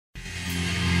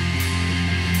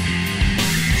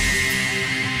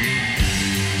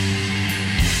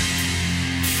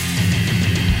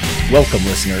Welcome,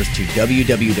 listeners, to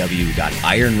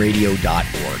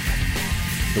www.ironradio.org,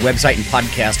 the website and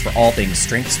podcast for all things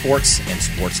strength sports and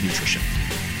sports nutrition.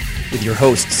 With your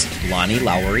hosts, Lonnie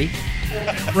Lowery.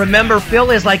 Remember,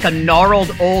 Phil is like a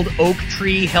gnarled old oak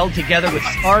tree held together with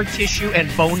scar tissue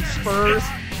and bone spurs.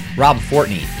 Rob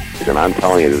Fortney. And I'm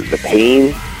telling you, the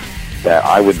pain that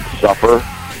I would suffer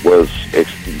was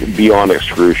beyond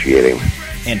excruciating.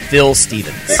 And Phil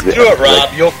Stevens. Do it,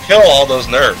 Rob. You'll kill all those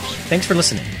nerves. Thanks for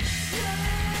listening.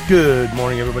 Good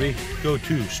morning, everybody. Go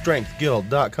to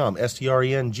strengthguild.com,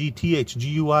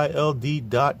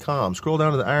 strengthguild.com. Scroll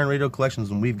down to the Iron Radio collections,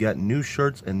 and we've got new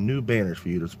shirts and new banners for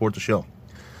you to support the show.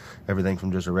 Everything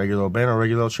from just a regular banner,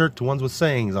 regular shirt, to ones with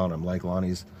sayings on them, like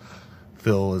Lonnie's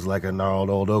Phil is like a gnarled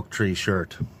old oak tree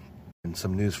shirt. And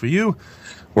some news for you,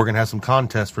 we're going to have some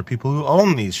contests for people who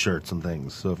own these shirts and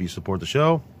things. So if you support the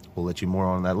show, we'll let you more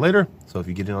on that later. So if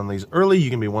you get in on these early, you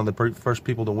can be one of the first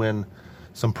people to win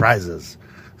some prizes.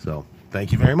 So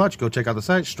thank you very much. Go check out the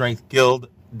site,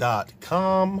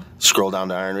 strengthguild.com. Scroll down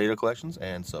to Iron Radio Collections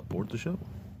and support the show.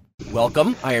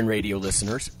 Welcome, Iron Radio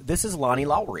listeners. This is Lonnie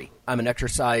Lowery. I'm an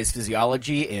exercise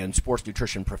physiology and sports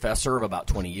nutrition professor of about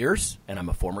 20 years, and I'm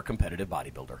a former competitive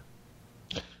bodybuilder.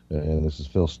 And this is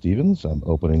Phil Stevens. I'm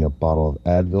opening a bottle of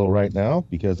Advil right now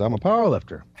because I'm a power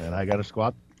lifter, and I got a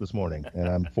squat this morning, and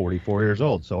I'm 44 years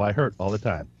old, so I hurt all the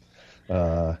time.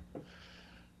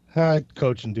 I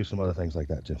coach and do some other things like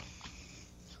that, too.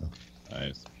 So.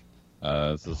 Nice.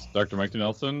 This is Dr. Mike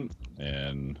Nelson,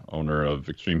 and owner of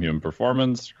Extreme Human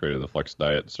Performance, creator of the Flex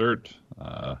Diet Cert,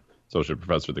 associate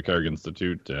professor at the Carrick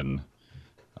Institute, and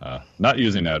not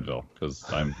using Advil because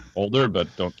I'm older, but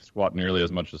don't squat nearly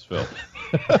as much as Phil.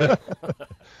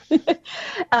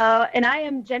 And I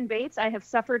am Jen Bates. I have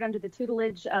suffered under the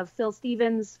tutelage of Phil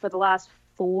Stevens for the last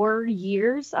 4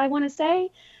 years, I want to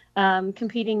say,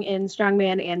 competing in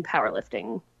strongman and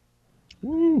powerlifting.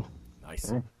 Woo.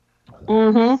 Nice.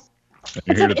 Mm-hmm.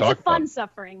 It's fun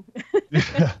suffering.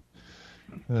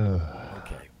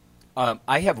 Okay.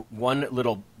 I have one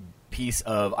little piece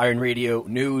of Iron Radio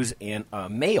news and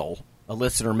mail, a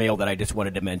listener mail that I just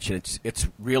wanted to mention. It's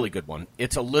a really good one.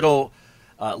 It's a little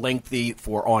lengthy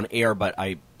for on air, but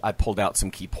I pulled out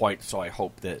some key points, so I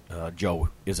hope that Joe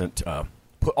isn't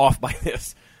put off by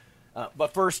this.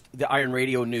 But first, the Iron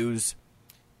Radio news.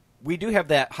 We do have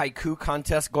that haiku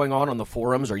contest going on the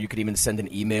forums, or you could even send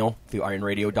an email through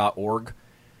ironradio.org.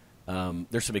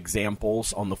 There's some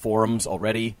examples on the forums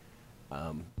already.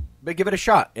 But give it a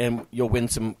shot, and you'll win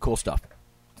some cool stuff.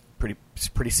 Pretty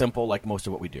simple, like most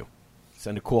of what we do.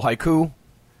 Send a cool haiku.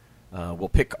 We'll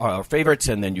pick our favorites,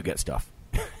 and then you get stuff.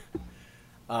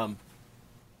 The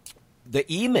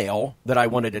email that I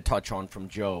wanted to touch on from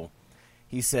Joe,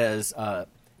 he says,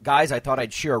 guys, I thought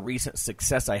I'd share a recent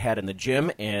success I had in the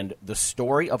gym and the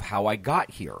story of how I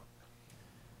got here.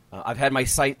 I've had my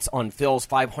sights on Phil's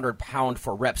 500-pound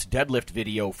for reps deadlift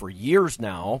video for years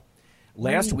now.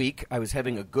 Last week, I was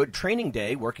having a good training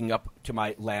day, working up to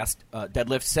my last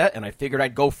deadlift set, and I figured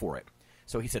I'd go for it.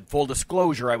 So he said, full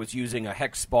disclosure, I was using a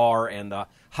hex bar and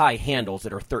high handles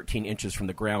that are 13 inches from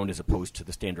the ground as opposed to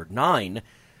the standard 9,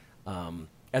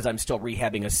 as I'm still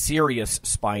rehabbing a serious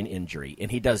spine injury.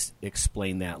 And he does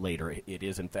explain that later. It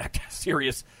is, in fact,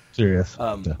 serious. Serious.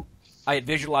 Yeah. I had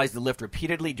visualized the lift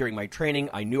repeatedly during my training.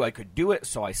 I knew I could do it,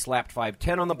 so I slapped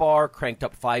 510 on the bar, cranked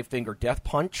up 5-finger death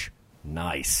punch.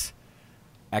 Nice.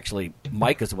 Actually,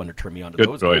 Mike is the one to turn me on to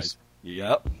those guys.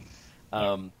 Yep.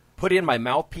 Put in my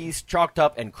mouthpiece, chalked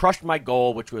up, and crushed my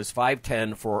goal, which was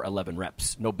 510 for 11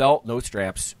 reps. No belt, no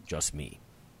straps, just me.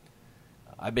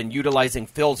 I've been utilizing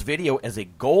Phil's video as a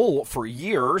goal for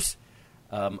years,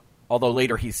 although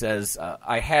later he says,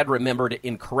 I had remembered it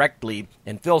incorrectly,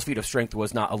 and Phil's feat of strength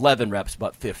was not 11 reps,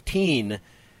 but 15.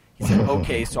 He said,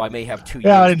 okay, so I may have 2 years.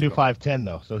 Yeah, I didn't do 510,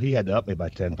 though, so he had to up me by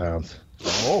 10 pounds.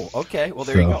 Oh, okay. Well,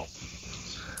 there you go.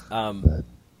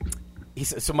 He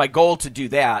says, so my goal to do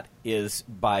that is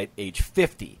by age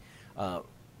 50.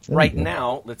 Right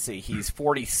now, let's see, he's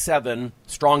 47,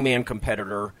 strongman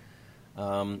competitor.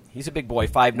 He's a big boy,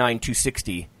 5'9",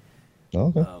 260.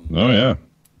 Okay. Yeah.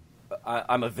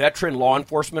 I'm a veteran law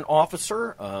enforcement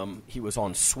officer. He was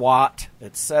on SWAT,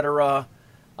 etc.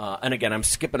 And again, I'm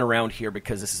skipping around here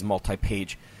because this is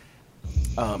multi-page.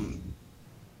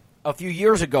 A few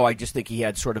years ago, I just think he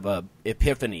had sort of a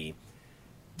epiphany.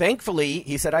 Thankfully,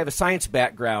 he said, I have a science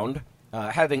background,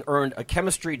 having earned a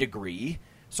chemistry degree,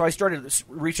 so I started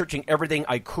researching everything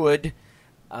I could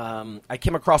I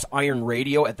came across Iron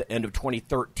Radio at the end of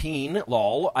 2013,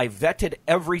 lol. I vetted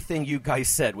everything you guys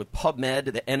said with PubMed,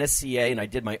 the NSCA, and I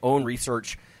did my own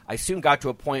research. I soon got to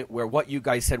a point where what you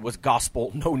guys said was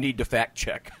gospel, no need to fact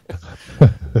check.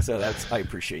 So I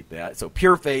appreciate that. So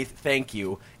pure faith, thank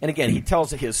you. And again, he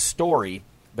tells his story,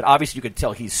 but obviously you could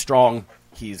tell he's strong.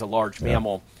 He's a large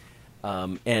mammal.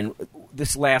 And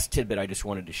this last tidbit I just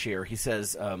wanted to share. He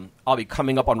says, I'll be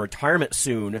coming up on retirement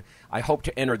soon. I hope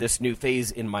to enter this new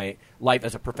phase in my life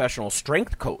as a professional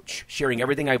strength coach, sharing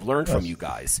everything I've learned from you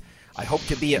guys. I hope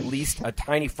to be at least a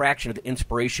tiny fraction of the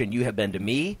inspiration you have been to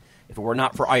me. If it were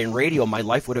not for Iron Radio, my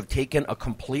life would have taken a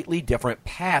completely different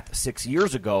path 6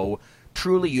 years ago.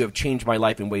 Truly, you have changed my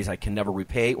life in ways I can never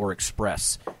repay or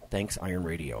express. Thanks, Iron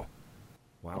Radio.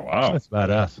 Wow. That's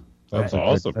badass. That's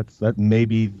awesome. That may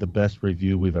be the best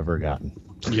review we've ever gotten.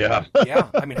 Yeah. Yeah.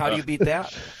 I mean, how do you beat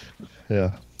that?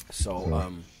 Yeah. So,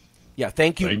 yeah,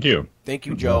 thank you. Thank you. Thank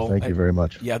you, Joe. Thank you very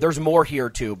much. Yeah, there's more here,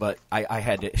 too, but I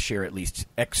had to share at least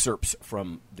excerpts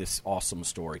from this awesome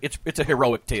story. It's a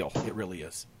heroic tale. It really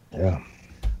is. Yeah.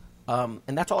 And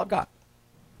that's all I've got.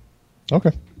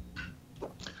 Okay.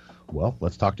 Well,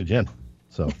 let's talk to Jen.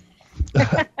 So.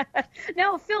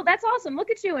 No, Phil, that's awesome. Look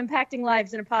at you impacting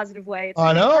lives in a positive way. It's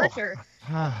I know.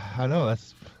 I I know.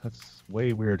 That's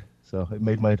way weird. So it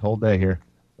made my whole day here.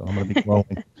 So I'm going to be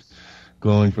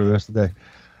glowing for the rest of the day.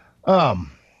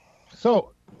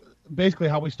 So basically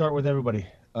how we start with everybody.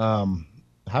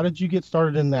 How did you get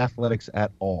started in athletics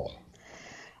at all?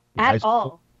 At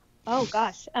all? Oh,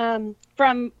 gosh.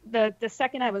 From the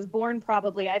second I was born,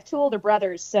 probably. I have two older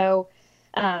brothers, so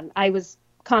I was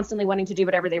constantly wanting to do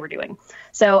whatever they were doing.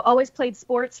 So always played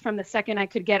sports from the second I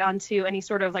could get onto any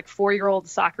sort of like 4-year-old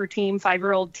soccer team,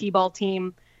 5-year-old t-ball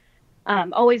team.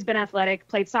 Always been athletic,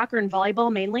 played soccer and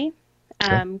volleyball mainly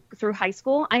through high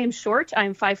school. I am short.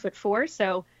 I'm 5'4",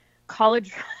 so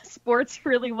college sports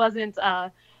really wasn't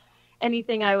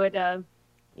anything I would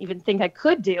even think I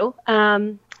could do.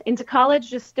 Into college,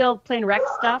 just still playing rec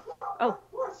stuff. Oh,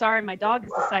 sorry, my dog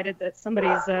has decided that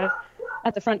somebody's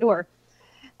at the front door.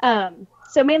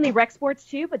 So mainly rec sports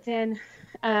too, but then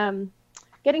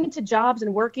getting into jobs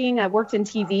and working. I worked in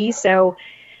TV, so,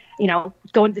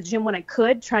 going to the gym when I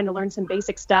could, trying to learn some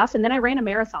basic stuff. And then I ran a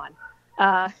marathon.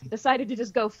 Decided to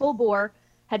just go full bore.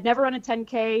 Had never run a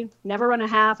 10K, never run a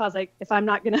half. I was like, if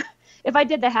I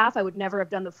did the half, I would never have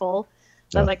done the full.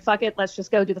 So I was like, fuck it, let's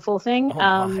just go do the full thing.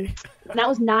 And that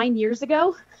was 9 years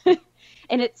ago,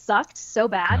 and it sucked so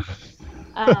bad.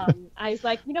 I was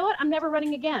like, you know what? I'm never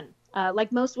running again.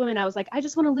 Like most women, I was like, I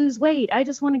just want to lose weight. I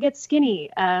just want to get skinny.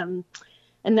 And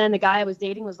then the guy I was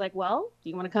dating was like, well, do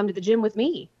you want to come to the gym with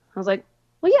me? I was like,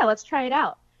 well, yeah, let's try it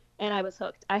out. And I was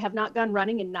hooked. I have not gone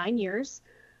running in 9 years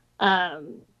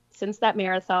since that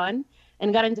marathon,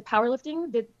 and got into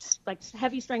powerlifting, did like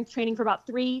heavy strength training for about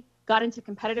 3, got into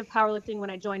competitive powerlifting when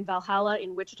I joined Valhalla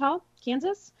in Wichita,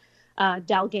 Kansas.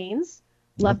 Dal Gaines.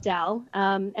 Love Dal.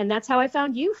 And that's how I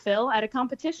found you, Phil, at a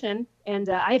competition. And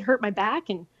I had hurt my back,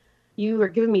 and you were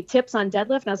giving me tips on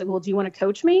deadlift. And I was like, well, do you want to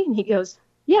coach me? And he goes,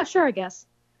 yeah, sure, I guess.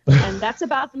 And that's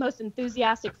about the most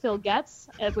enthusiastic Phil gets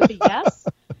with a yes.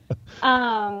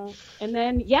 And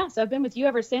then, so I've been with you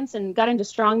ever since, and got into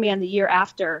strongman the year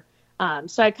after.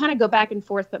 So I kind of go back and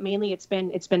forth, but mainly it's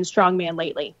been strongman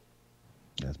lately.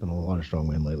 Yeah, it's been a lot of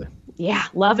strongman lately. Yeah,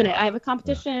 loving it. I have a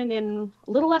competition in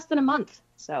a little less than a month.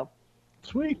 So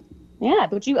sweet. Yeah,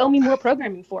 but you owe me more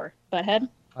programming for. Butthead.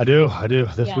 I do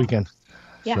this weekend.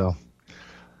 Yeah. So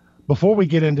before we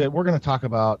get into it, we're going to talk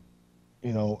about,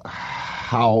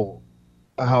 how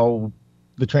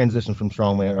the transition from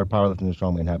strongman or powerlifting to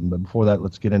strongman happened. But before that, I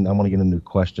want to get into a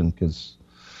question, because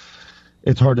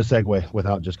it's hard to segue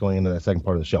without just going into that second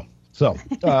part of the show. So,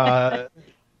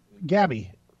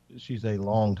 Gabby, she's a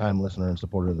long-time listener and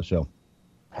supporter of the show,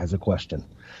 has a question.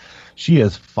 She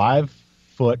is 5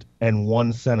 foot and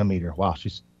 1 centimeter. Wow,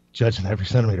 she's judging every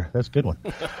centimeter. That's a good one.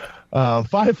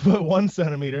 5 foot 1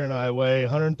 centimeter, and I weigh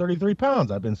 133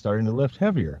 pounds. I've been starting to lift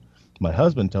heavier. My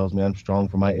husband tells me I'm strong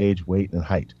for my age, weight, and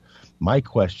height. My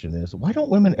question is, why don't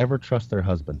women ever trust their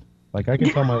husband? Like, I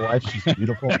can tell my wife she's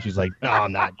beautiful, and she's like, no,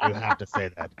 not. You have to say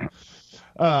that.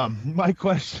 My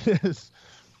question is,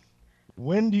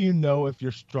 when do you know if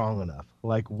you're strong enough?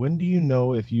 Like, when do you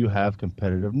know if you have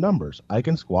competitive numbers? I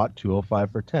can squat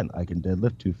 205 for 10. I can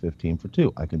deadlift 215 for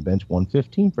 2. I can bench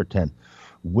 115 for 10.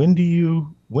 When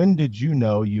did you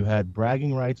know you had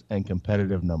bragging rights and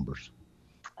competitive numbers?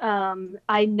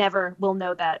 I never will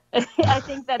know that. I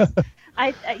think that's,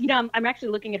 I'm actually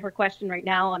looking at her question right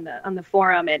now on the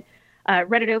forum, and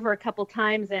read it over a couple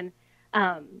times. And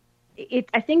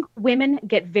I think women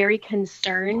get very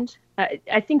concerned.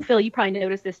 I think, Phil, you probably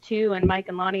noticed this too, and Mike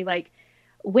and Lonnie, like,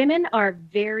 women are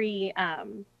very,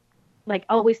 like,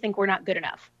 always think we're not good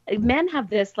enough. Men have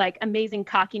this, like, amazing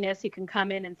cockiness who can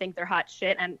come in and think they're hot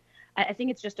shit, and I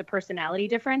think it's just a personality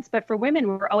difference. But for women,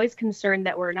 we're always concerned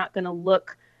that we're not going to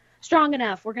look strong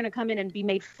enough. We're going to come in and be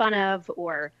made fun of,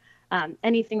 or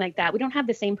anything like that. We don't have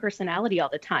the same personality all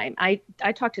the time. I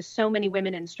talk to so many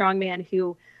women in strongman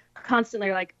who constantly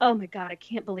are like, oh my God, I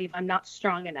can't believe I'm not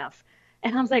strong enough.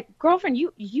 And I was like, girlfriend,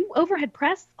 you overhead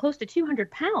press close to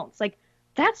 200 pounds. Like,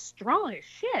 that's strong as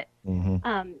shit.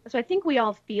 Mm-hmm. So I think we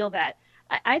all feel that.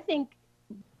 I think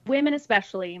women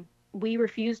especially, we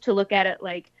refuse to look at it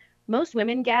like most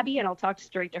women, Gabby, and I'll talk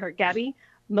straight to her, Gabby,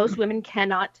 most women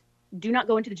do not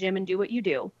go into the gym and do what you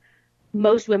do.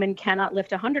 Most women cannot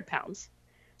lift 100 pounds.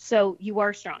 So you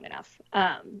are strong enough.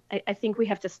 I think we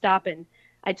have to stop. And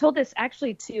I told this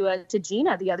actually to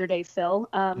Gina the other day, Phil,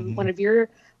 one of the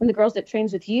girls that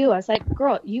trains with you. I was like,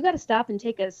 girl, you got to stop and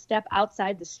take a step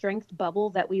outside the strength bubble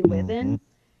that we live in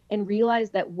and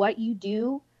realize that what you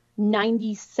do,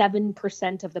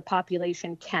 97% of the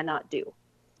population cannot do.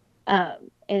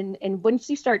 And once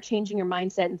you start changing your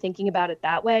mindset and thinking about it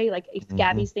that way, like if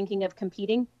Gabby's thinking of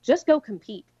competing, just go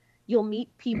compete. You'll meet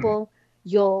people,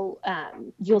 you'll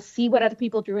see what other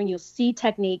people are doing, you'll see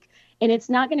technique, and it's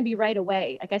not going to be right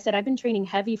away. Like I said, I've been training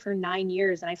heavy for 9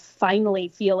 years, and I finally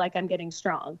feel like I'm getting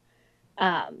strong.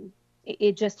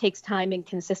 It just takes time and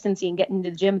consistency and getting to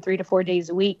the gym 3 to 4 days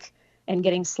a week and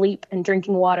getting sleep and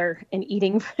drinking water and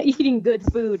eating good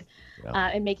food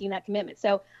and making that commitment.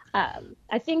 So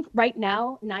I think right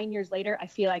now, 9 years later, I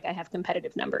feel like I have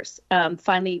competitive numbers.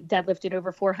 Finally deadlifted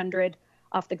over 400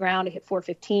 off the ground. I hit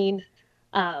 415,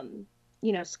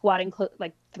 squatting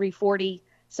like 340.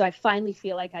 So I finally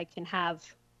feel like I can have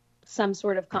some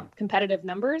sort of competitive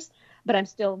numbers, but I'm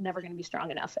still never going to be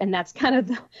strong enough. And that's kind of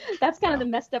the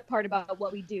messed up part about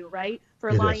what we do, right?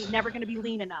 For Lonnie, never going to be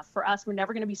lean enough. For us, we're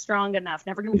never going to be strong enough,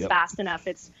 never going to be fast enough.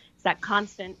 It's that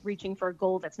constant reaching for a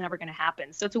goal that's never going to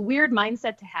happen. So it's a weird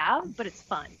mindset to have, but it's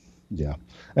fun. Yeah.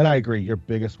 And I agree. Your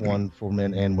biggest one for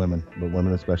men and women, but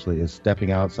women especially, is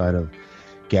stepping outside of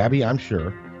Gabby, I'm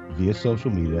sure, via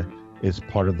social media, is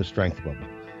part of the strength bubble.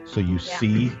 So you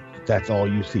see, that's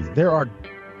all you see. There are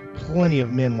plenty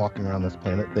of men walking around this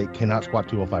planet that cannot squat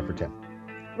 205 for 10.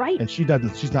 Right. And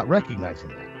she's not recognizing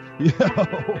that. You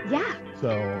know? Yeah.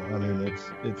 So, I mean,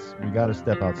 it's we got to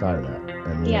step outside of that.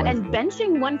 And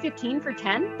benching 115 for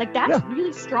 10, like that's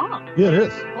really strong. Yeah, it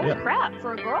is. Holy crap.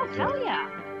 For a girl, hell yeah.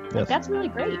 Like, that's really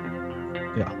great.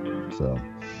 Yeah. So,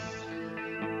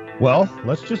 well,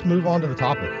 let's just move on to the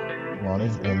topic,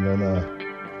 Lonnie, and then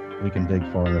we can dig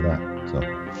far into that. So.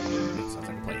 Sounds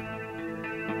like a plan.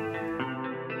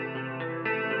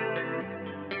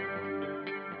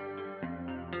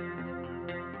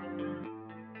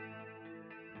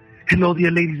 Hello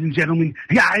there, ladies and gentlemen.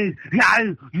 Yeah,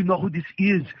 you know who this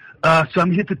is. So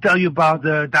I'm here to tell you about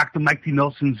Dr. Mike T.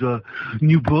 Nelson's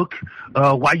new book,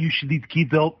 Why You Should Eat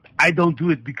Keto. I don't do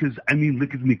it because,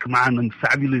 look at me. Come on, I'm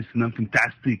fabulous and I'm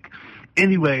fantastic.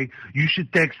 Anyway, you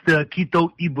should text the Keto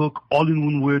ebook, all in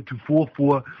one word, to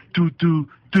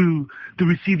 44222 to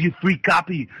receive your free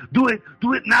copy. Do it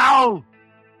now!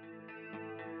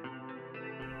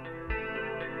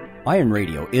 Iron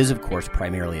Radio is, of course,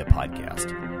 primarily a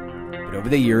podcast. But over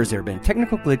the years, there have been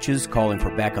technical glitches calling for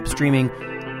backup streaming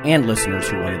and listeners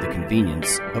who wanted the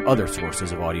convenience of other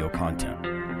sources of audio content.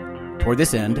 Toward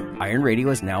this end, Iron Radio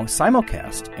is now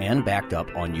simulcast and backed up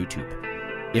on YouTube.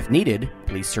 If needed,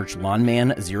 please search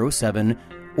Lawnman07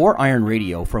 or Iron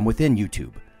Radio from within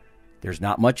YouTube. There's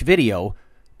not much video,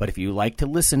 but if you like to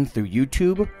listen through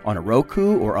YouTube on a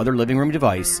Roku or other living room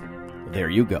device, there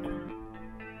you go.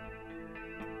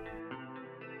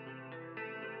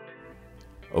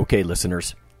 Okay,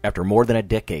 listeners, after more than a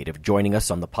decade of joining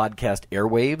us on the podcast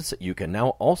airwaves, you can now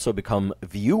also become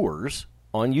viewers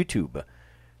on YouTube.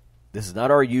 This is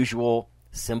not our usual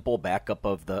simple backup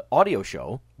of the audio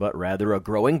show, but rather a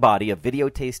growing body of video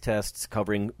taste tests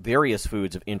covering various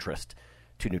foods of interest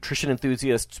to nutrition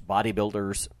enthusiasts,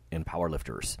 bodybuilders, and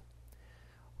powerlifters.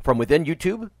 From within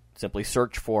YouTube, simply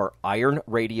search for Iron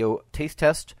Radio Taste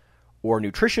Test or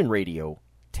Nutrition Radio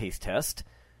Taste Test.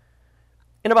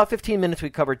 In about 15 minutes, we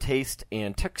cover taste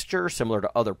and texture similar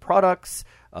to other products,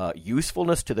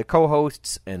 usefulness to the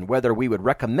co-hosts, and whether we would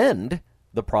recommend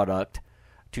the product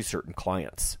to certain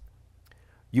clients.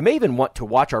 You may even want to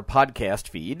watch our podcast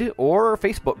feed or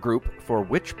Facebook group for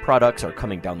which products are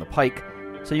coming down the pike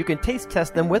so you can taste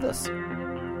test them with us.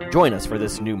 Join us for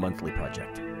this new monthly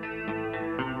project.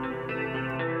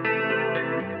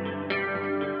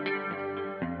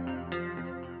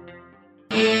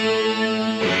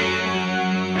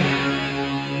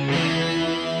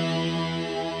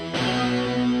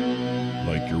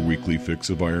 fix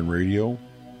of Iron Radio?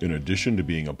 In addition to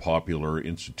being a popular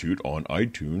institute on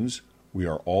iTunes, we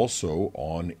are also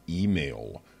on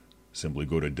email. Simply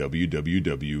go to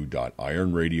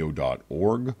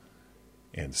www.ironradio.org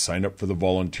and sign up for the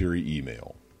voluntary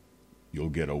email. You'll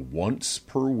get a once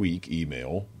per week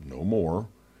email, no more.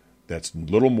 That's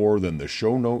little more than the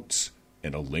show notes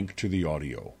and a link to the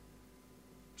audio.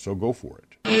 So go for it.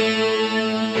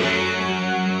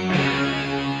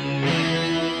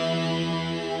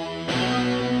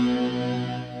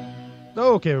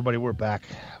 Okay, everybody, we're back.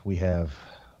 We have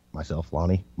myself,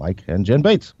 Lonnie, Mike, and Jen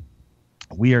Bates.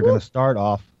 We are going to start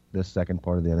off this second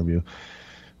part of the interview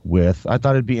with, I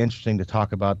thought it'd be interesting to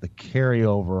talk about the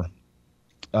carryover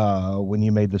when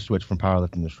you made the switch from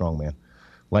powerlifting to strongman.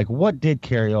 Like, what did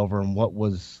carry over and what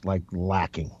was, like,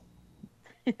 lacking?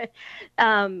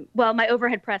 Well, my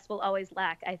overhead press will always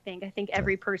lack, I think. I think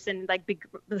every person,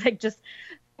 just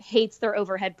hates their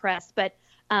overhead press. But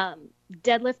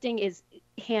deadlifting is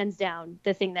hands down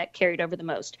the thing that carried over the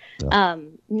most. Yeah.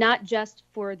 Not just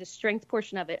for the strength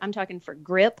portion of it. I'm talking for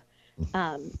grip.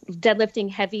 Deadlifting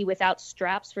heavy without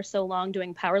straps for so long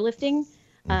doing powerlifting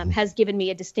has given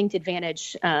me a distinct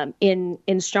advantage in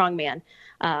strongman.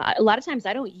 A lot of times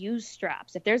I don't use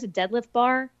straps. If there's a deadlift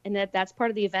bar and that's part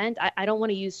of the event, I don't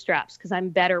want to use straps because I'm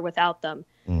better without them.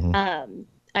 Mm-hmm.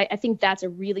 I think that's a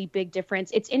really big difference.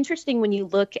 It's interesting when you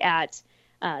look at,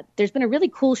 there's been a really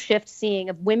cool shift seeing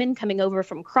of women coming over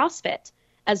from CrossFit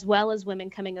as well as women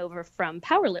coming over from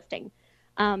powerlifting.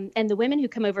 And the women who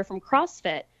come over from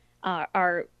CrossFit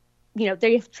are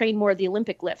they've trained more of the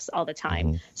Olympic lifts all the time.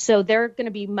 Mm-hmm. So they're going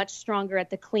to be much stronger at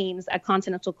the cleans, at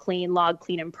continental clean, log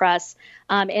clean and press,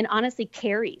 and honestly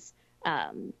carries.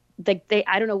 I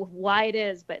don't know why it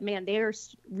is, but man, they are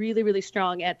really, really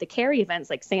strong at the carry events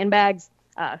like sandbags,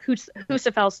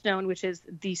 Husafell Stone, which is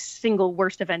the single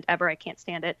worst event ever. I can't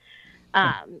stand it.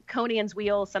 Conan's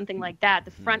wheel, something like that.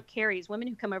 The front carries, women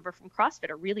who come over from CrossFit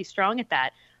are really strong at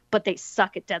that, but they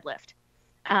suck at deadlift.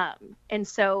 And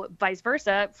so vice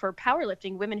versa for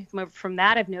powerlifting, women who come over from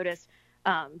that, I've noticed,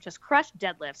 just crush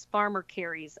deadlifts, farmer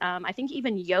carries. I think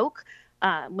even yoke,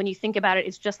 when you think about it,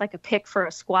 is just like a pick for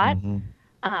a squat.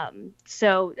 Mm-hmm.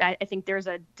 So I think there's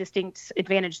a distinct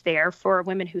advantage there for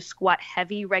women who squat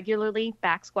heavy regularly,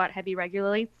 back squat heavy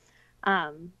regularly.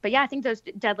 But yeah, I think those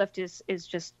deadlift is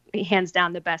just hands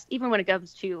down the best. Even when it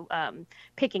comes to,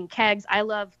 picking kegs, I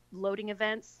love loading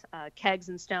events, kegs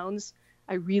and stones.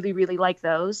 I really, really like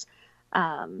those.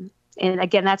 And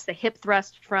again, that's the hip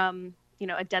thrust from,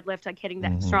 a deadlift, like hitting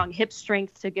that strong hip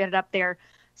strength to get it up there.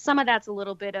 Some of that's a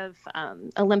little bit of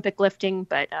Olympic lifting,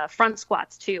 but front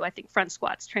squats too. I think front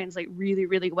squats translate really,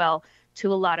 really well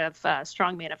to a lot of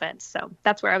strongman events. So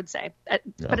that's where I would say,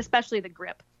 but especially the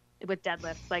grip with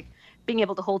deadlifts, like being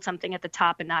able to hold something at the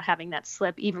top and not having that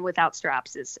slip, even without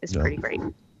straps is pretty great.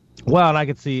 Well, and I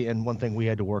could see, and one thing we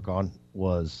had to work on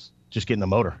was just getting the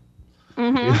motor.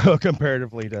 Mm-hmm.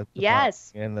 Comparatively to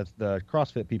yes, and the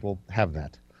CrossFit people have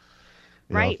that.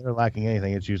 Right. If they're lacking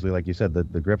anything, it's usually, like you said, the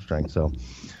grip strength. So.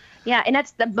 Yeah, and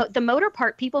that's the motor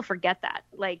part. People forget that.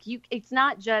 Like it's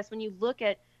not just when you look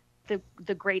at the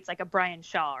greats like a Brian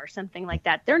Shaw or something like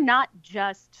that. They're not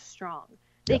just strong.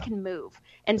 They can move,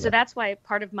 and so that's why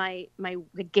part of my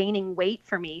gaining weight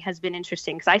for me has been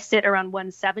interesting because I sit around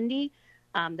 170.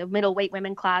 The middleweight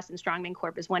women class in Strongman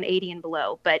Corp is 180 and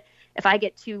below. But if I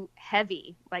get too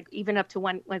heavy, like even up to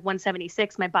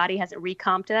 176, my body hasn't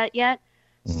recomped to that yet.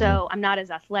 Mm-hmm. So I'm not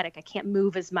as athletic. I can't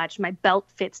move as much. My belt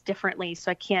fits differently, so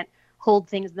I can't hold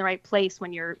things in the right place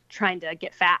when you're trying to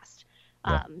get fast.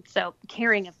 Yeah. So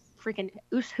carrying a freaking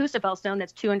Husafell stone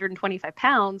that's 225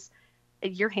 pounds,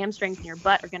 your hamstrings and your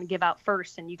butt are going to give out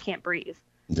first, and you can't breathe.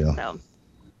 Yeah.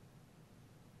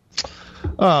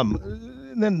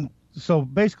 So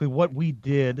basically what we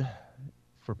did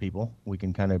for people, we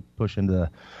can kind of push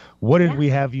into what did we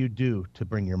have you do to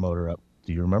bring your motor up?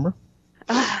 Do you remember?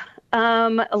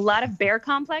 A lot of bear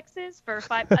complexes for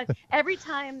 5. Every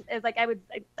time, like I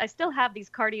still have these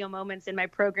cardio moments in my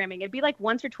programming. It'd be like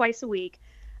once or twice a week.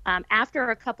 After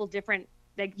a couple different,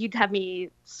 like you'd have me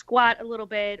squat a little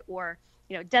bit or,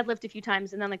 deadlift a few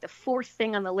times. And then like the fourth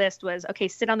thing on the list was, okay,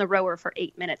 sit on the rower for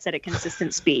 8 minutes at a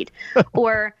consistent speed.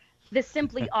 Or the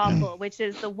Simply Awful, which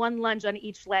is the one lunge on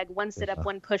each leg, one sit up,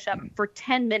 one push up for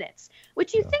 10 minutes,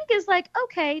 which you think is like,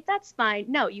 okay, that's fine.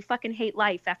 No, you fucking hate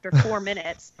life after 4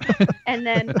 minutes. And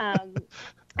then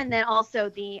also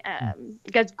the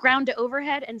ground to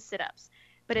overhead and sit ups,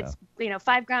 but it's,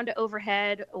 5 ground to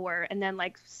overhead and then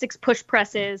like 6 push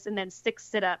presses and then 6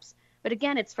 sit ups. But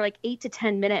again, it's for like 8 to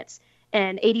 10 minutes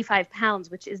and 85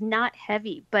 pounds, which is not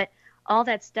heavy, but all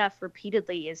that stuff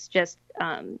repeatedly is just,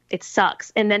 it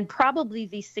sucks. And then probably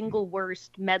the single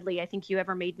worst medley I think you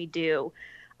ever made me do.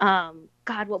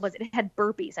 God, what was it? It had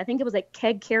burpees. I think it was like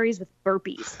keg carries with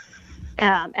burpees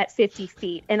at 50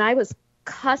 feet. And I was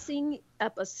cussing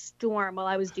up a storm while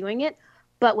I was doing it.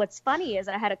 But what's funny is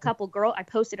I had I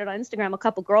posted it on Instagram, a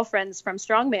couple girlfriends from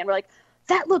Strongman were like,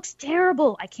 that looks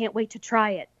terrible. I can't wait to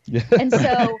try it. And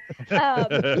so,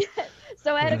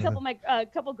 so I had a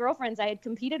couple girlfriends I had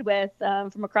competed with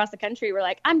from across the country were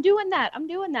like, I'm doing that.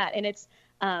 And it's,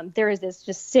 there is this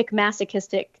just sick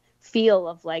masochistic feel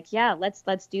of like, yeah,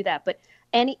 let's do that. But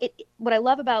what I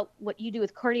love about what you do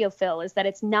with cardio, Phil, is that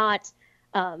it's not,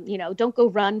 don't go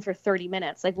run for 30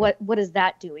 minutes. Like what is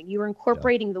that doing? You're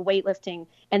incorporating the weightlifting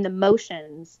and the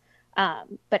motions,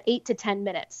 but 8 to 10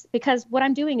 minutes, because what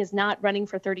I'm doing is not running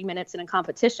for 30 minutes in a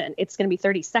competition. It's going to be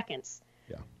 30 seconds,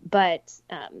 but,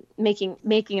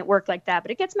 making it work like that, but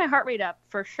it gets my heart rate up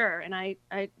for sure. And I'm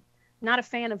not a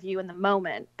fan of you in the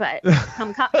moment, but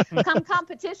come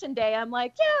competition day, I'm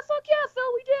like, yeah, fuck yeah,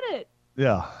 Phil, we did it.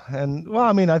 Yeah. And well,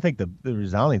 I mean, I think the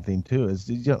resounding theme too is,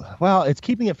 it's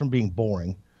keeping it from being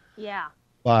boring. Yeah.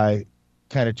 By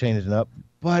kind of changing it up,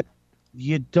 but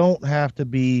you don't have to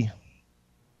be,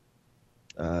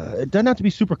 it doesn't have to be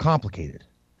super complicated.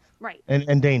 Right.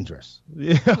 And dangerous.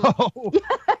 You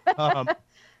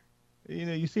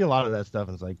see a lot of that stuff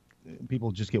and it's like,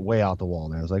 people just get way out the wall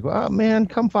now. It's like, well, man,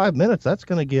 come 5 minutes, that's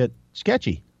going to get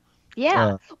sketchy.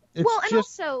 Yeah. And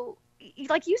also,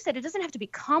 like you said, it doesn't have to be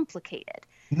complicated.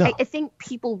 No. I think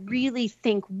people really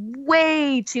think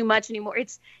way too much anymore.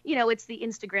 It's, it's the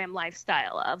Instagram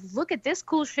lifestyle of, look at this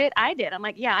cool shit I did. I'm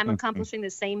like, yeah, I'm accomplishing the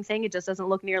same thing. It just doesn't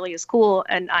look nearly as cool,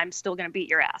 and I'm still going to beat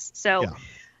your ass. So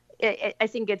I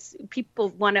think it's, people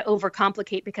want to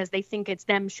overcomplicate because they think it's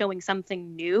them showing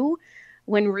something new,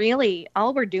 when really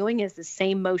all we're doing is the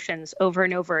same motions over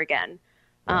and over again,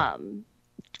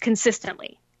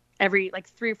 consistently, every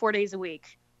 3 or 4 days a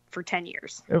week for 10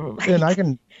 years. And I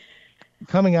can,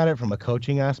 coming at it from a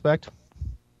coaching aspect,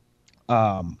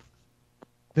 there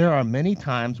are many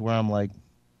times where I'm like,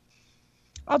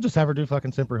 I'll just have her do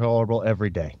fucking simple roll every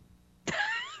day.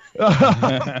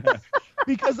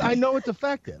 Because I know it's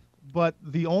effective. But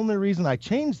the only reason I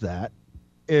changed that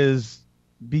is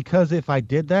because if I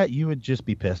did that, you would just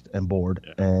be pissed and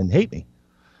bored and hate me.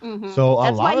 Mm-hmm. So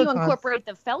that's why you incorporate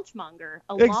the Felchmonger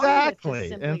along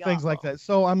exactly with and things like that.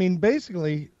 So I mean,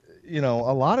 basically, a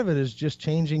lot of it is just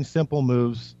changing simple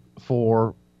moves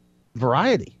for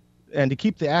variety and to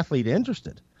keep the athlete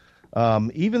interested.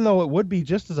 Even though it would be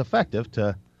just as effective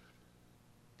to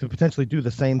potentially do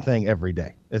the same thing every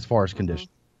day as far as conditioning.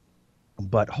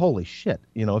 But holy shit,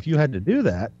 if you had to do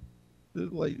that,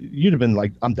 you'd have been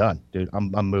like, I'm done, dude.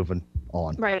 I'm moving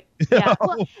on. Right. Yeah.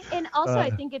 Well, and also I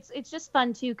think it's just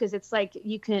fun too, because it's like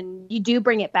you do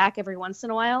bring it back every once in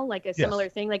a while, like a similar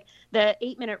thing. Like the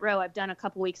 8-minute row I've done a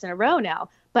couple weeks in a row now,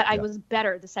 but I was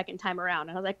better the second time around.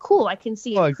 And I was like, cool, I can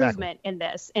see improvement in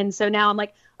this. And so now I'm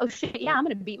like, oh shit, yeah, I'm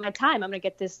going to beat my time. I'm going to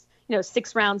get this,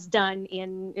 6 rounds done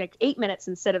in 8 minutes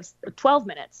instead of 12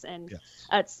 minutes. And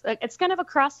it's kind of a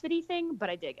CrossFit-y thing, but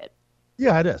I dig it.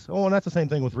 Yeah, it is. Oh, and that's the same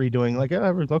thing with redoing. Like,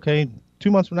 okay,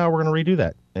 2 months from now, we're going to redo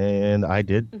that. And I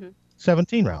did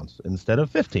 17 rounds instead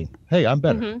of 15. Hey, I'm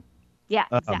better. Mm-hmm. Yeah,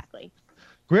 exactly.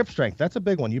 Grip strength, that's a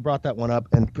big one. You brought that one up.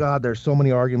 And, God, there's so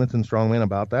many arguments in Strongman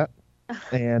about that.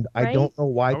 And I don't know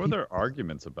why. How are there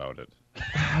arguments about it?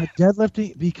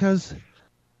 Deadlifting, because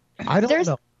I don't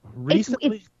know.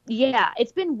 Recently...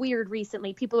 It's been weird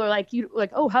recently. People are like,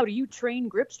 oh, how do you train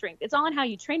grip strength? It's on how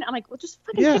you train it. I'm like, well, just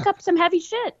fucking pick up some heavy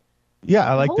shit.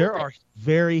 Yeah, like there are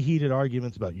very heated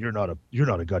arguments about you're not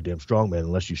a goddamn strongman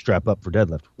unless you strap up for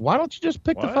deadlift. Why don't you just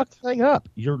pick the fucking thing up?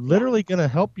 You're literally going to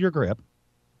help your grip.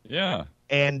 Yeah.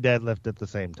 And deadlift at the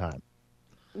same time.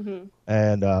 Mm-hmm.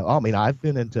 And I mean, I've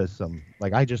been into some,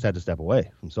 like, I just had to step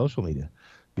away from social media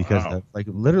because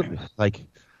literally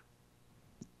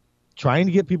trying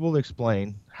to get people to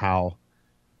explain how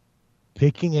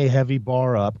picking a heavy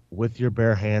bar up with your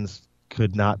bare hands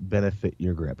could not benefit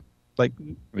your grip. Like,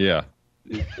 yeah,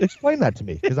 explain that to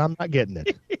me because I'm not getting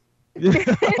it. The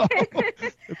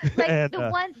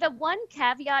one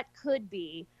caveat could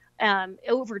be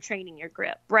overtraining your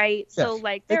grip, right? Yes. So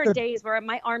like there are days where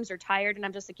my arms are tired and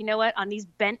I'm just like, you know what? On these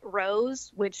bent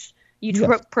rows, which you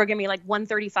program me like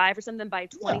 135 or something by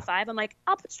 25, I'm like,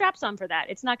 I'll put straps on for that.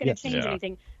 It's not going to change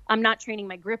anything. I'm not training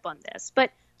my grip on this. But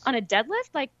on a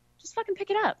deadlift, like, just fucking pick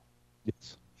it up.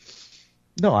 Yes.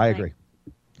 No, I agree.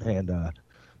 And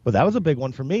but that was a big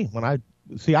one for me. When I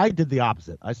did the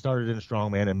opposite. I started in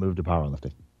strongman and moved to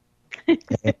powerlifting.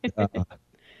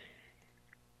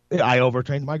 And, I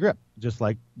overtrained my grip, just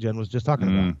like Jen was just talking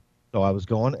about. So I was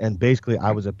going, and basically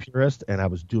I was a purist, and I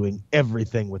was doing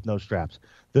everything with no straps.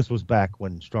 This was back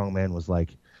when strongman was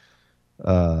like,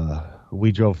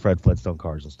 we drove Fred Flintstone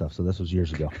cars and stuff. So this was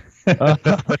years ago. We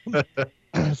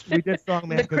did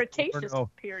strongman. The Cretaceous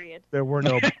period. There were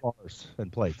no bars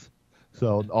and plates,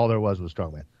 so all there was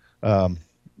strongman.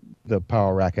 The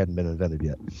power rack hadn't been invented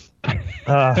yet.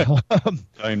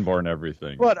 Steinborn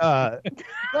everything. But I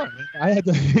had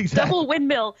to double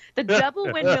windmill. The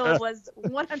double windmill was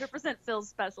 100% Phil's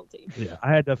specialty. Yeah,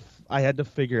 I had to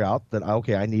figure out that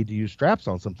I need to use straps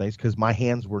on some things because my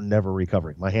hands were never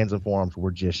recovering. My hands and forearms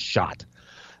were just shot,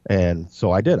 and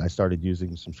so I did. I started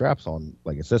using some straps on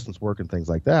like assistance work and things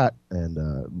like that, and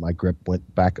my grip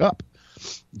went back up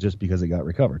just because it got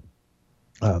recovered.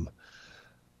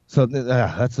 So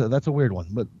that's a weird one,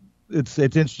 but it's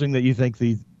interesting that you think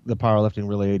the powerlifting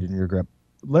really aided in your grip.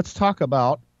 Let's talk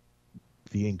about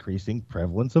the increasing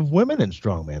prevalence of women in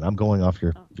strongman. I'm going off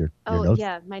your notes. Oh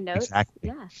yeah, my notes.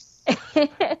 Exactly.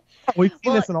 Yeah. We've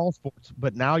seen this in all sports,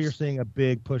 but now you're seeing a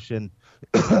big push in,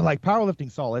 like powerlifting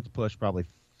saw its push probably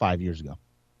 5 years ago,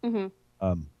 and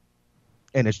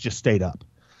it's just stayed up,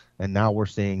 and now we're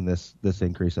seeing this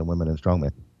increase in women in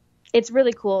strongman. It's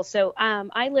really cool. So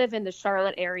I live in the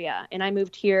Charlotte area, and I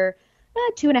moved here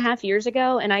 2.5 years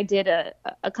ago, and I did a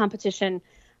competition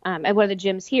at one of the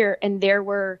gyms here, and there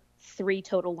were 3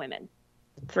 total women.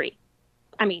 3.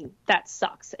 I mean, that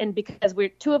sucks. And because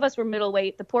 2 of us were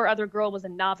middleweight, the poor other girl was a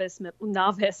novice,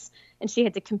 and she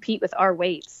had to compete with our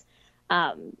weights.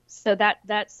 So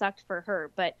that sucked for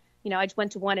her. But, I just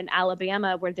went to one in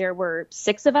Alabama where there were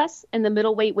 6 of us in the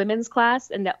middleweight women's class,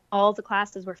 and all the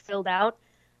classes were filled out.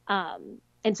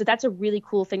 And so that's a really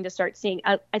cool thing to start seeing.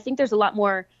 I think there's a lot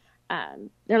more,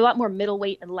 there are a lot more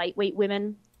middleweight and lightweight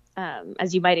women,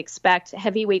 as you might expect.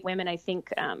 Heavyweight women, I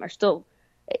think, are still,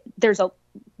 there's a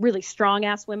really strong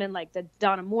ass women like the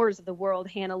Donna Moores of the world,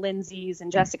 Hannah Lindsay's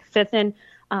and Jessica Fithen.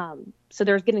 So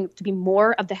there's getting to be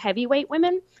more of the heavyweight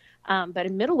women. But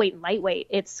in middleweight and lightweight,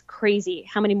 it's crazy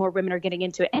how many more women are getting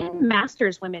into it, and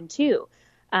masters women too.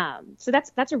 So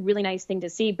that's a really nice thing to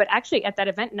see. But actually at that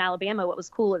event in Alabama, what was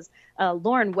cool is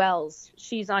Lauren Wells.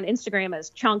 She's on Instagram as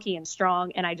Chonky and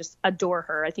Strong, and I just adore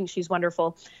her. I think she's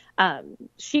wonderful.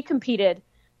 She competed,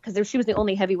 because she was the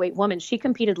only heavyweight woman, she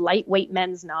competed lightweight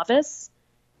men's novice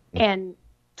and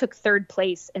took 3rd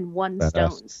place and won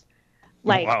stones.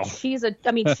 Like, wow. She's a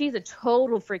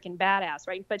total freaking badass,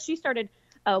 right? But she started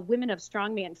a Women of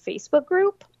Strongman Facebook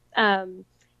group. And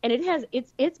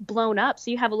it's blown up. So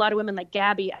you have a lot of women like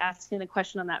Gabby asking the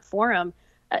question on that forum.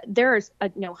 There's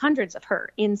hundreds of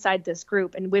her inside this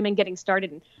group, and women getting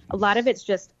started. And a lot of it's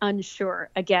just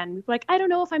unsure. Again, like, I don't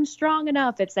know if I'm strong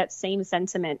enough. It's that same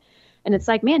sentiment. And it's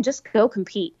like, man, just go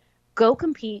compete. Go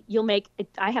compete. You'll make it.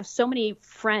 I have so many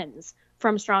friends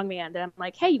from Strongman that I'm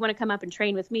like, hey, you want to come up and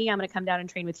train with me? I'm going to come down and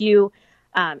train with you.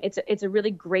 It's a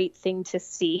really great thing to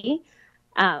see.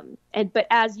 But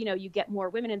as you get more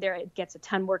women in there, it gets a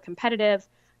ton more competitive.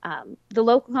 The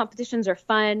local competitions are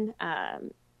fun.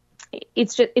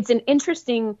 It's an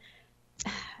interesting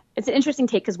take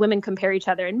because women compare each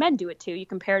other, and men do it too. You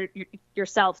compare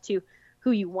yourself to who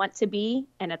you want to be,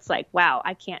 and it's like, wow,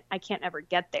 I can't ever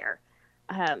get there.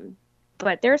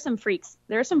 But there are some freaks.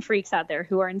 There are some freaks out there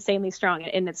who are insanely strong,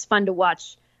 and it's fun to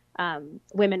watch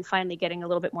women finally getting a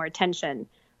little bit more attention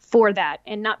for that,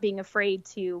 and not being afraid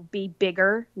to be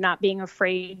bigger, not being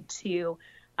afraid to,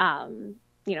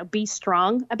 be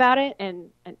strong about it, and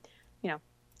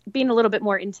being a little bit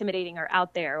more intimidating or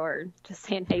out there, or just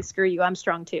saying, hey, screw you, I'm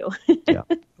strong too. Yeah.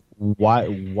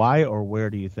 Why or where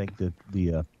do you think that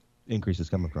the increase is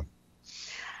coming from?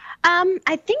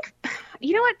 I think,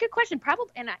 you know what? Good question.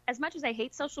 Probably. And as much as I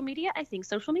hate social media, I think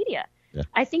social media. Yeah.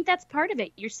 I think that's part of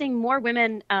it. You're seeing more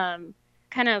women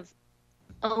kind of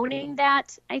owning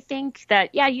that. I think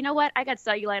that, yeah, you know what? I got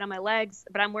cellulite on my legs,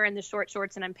 but I'm wearing the short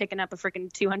shorts and I'm picking up a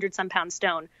freaking 200 some pound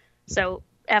stone. So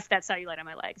F that cellulite on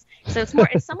my legs. So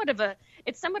it's somewhat of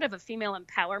a female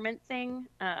empowerment thing,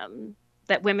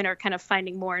 that women are kind of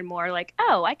finding more and more like,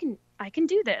 oh, I can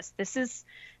do this. This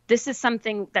is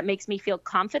something that makes me feel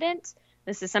confident.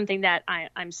 This is something that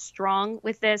I'm strong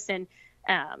with this. And,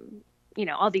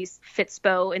 all these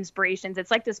Fitspo inspirations,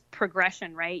 it's like this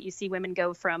progression, right? You see women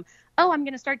go from, oh, I'm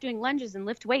going to start doing lunges and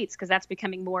lift weights because that's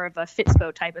becoming more of a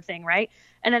Fitspo type of thing, right?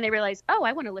 And then they realize, oh,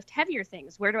 I want to lift heavier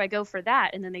things. Where do I go for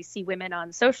that? And then they see women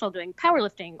on social doing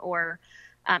powerlifting, or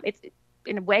it's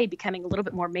in a way becoming a little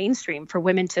bit more mainstream for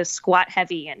women to squat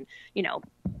heavy, and,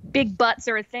 big butts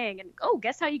are a thing. And, oh,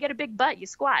 guess how you get a big butt? You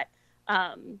squat.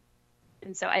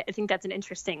 And so I think that's an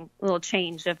interesting little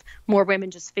change of more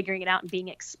women just figuring it out and being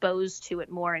exposed to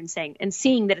it more, and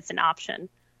seeing that it's an option.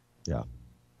 Yeah.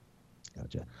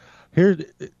 Gotcha. Here,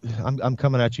 I'm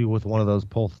coming at you with one of those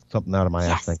pull something out of my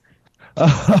ass thing.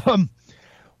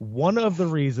 One of the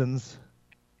reasons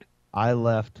I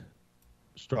left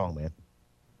strongman,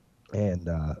 and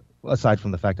aside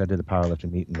from the fact I did a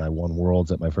powerlifting meet and I won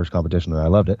worlds at my first competition and I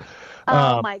loved it.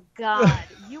 Oh my God,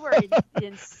 you were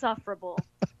insufferable.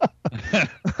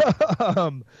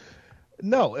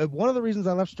 No, one of the reasons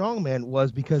I left strongman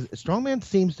was because strongman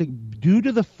seems to, due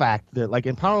to the fact that, like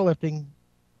in powerlifting,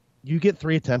 you get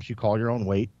 3 attempts, you call your own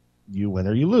weight, you win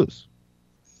or you lose.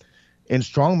 In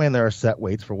strongman, there are set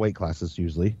weights for weight classes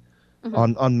usually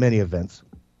on many events.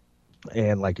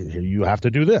 And like, here you have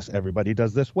to do this. Everybody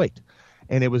does this weight.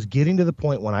 And it was getting to the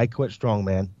point when I quit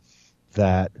strongman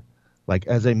that, like,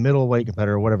 as a middleweight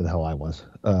competitor, whatever the hell I was,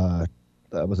 I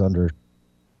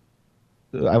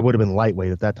would have been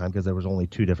lightweight at that time because there was only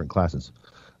 2 different classes.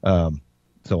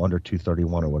 So under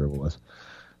 231 or whatever it was.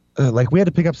 Like, we had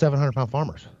to pick up 700-pound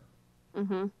farmers.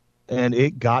 Mm-hmm. And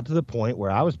it got to the point where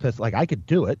I was pissed. Like, I could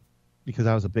do it because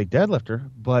I was a big deadlifter,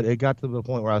 but it got to the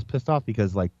point where I was pissed off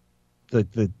because, like,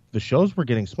 the shows were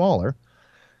getting smaller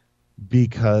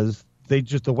because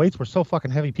the weights were so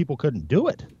fucking heavy people couldn't do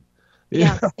it.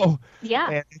 Yeah. Yeah.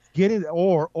 And it's getting,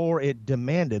 or it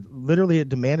demanded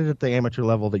at the amateur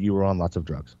level that you were on lots of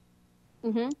drugs.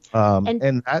 Mm-hmm.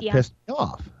 And that pissed me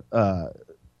off.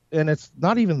 And it's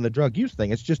not even the drug use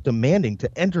thing. It's just demanding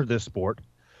to enter this sport,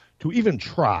 to even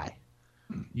try.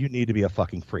 You need to be a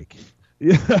fucking freak.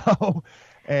 You know?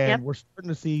 And we're starting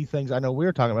to see things. I know we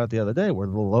were talking about the other day where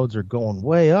the loads are going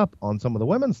way up on some of the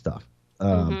women's stuff.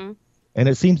 And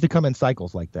it seems to come in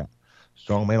cycles like that.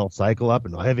 Strongman will cycle up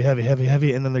and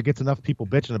heavy, and then there gets enough people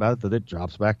bitching about it that it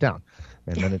drops back down,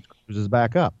 and then it cruises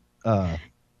back up. Well,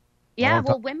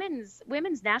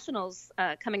 women's nationals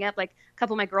coming up. Like a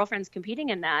couple of my girlfriends competing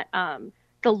in that.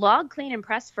 The log clean and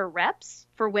press for reps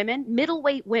for women,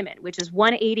 middleweight women, which is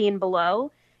 180 and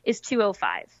below, is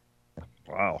 205.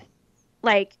 Wow.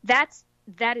 Like that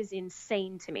is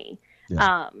insane to me.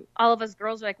 Yeah. All of us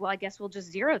girls are like, well, I guess we'll just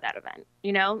zero that event.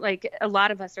 You know, like a lot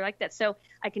of us are like that. So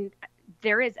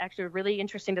there is actually a really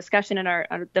interesting discussion in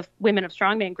the Women of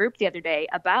Strongman group the other day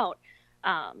about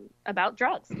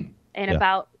drugs and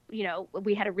about, you know,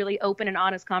 we had a really open and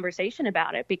honest conversation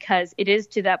about it because it is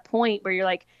to that point where you're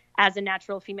like, as a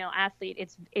natural female athlete,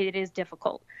 it is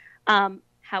difficult.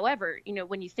 However, you know,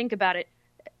 when you think about it,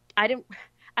 I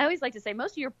always like to say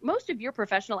most of your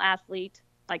professional athlete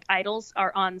like idols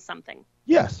are on something.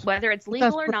 Yes. Whether it's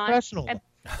legal or not.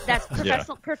 That's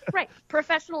professional. Right.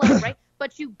 Professional, right?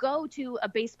 But you go to a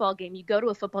baseball game, you go to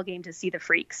a football game to see the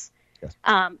freaks. Yes.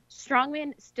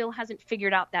 Strongman still hasn't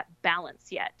figured out that balance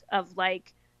yet of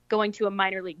like going to a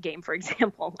minor league game, for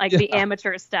example, like the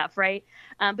amateur stuff, right?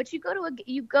 But you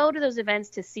go to those events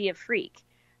to see a freak.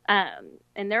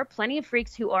 And there are plenty of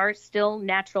freaks who are still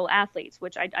natural athletes,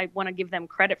 which I want to give them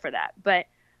credit for that. But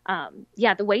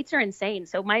the weights are insane.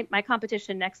 So my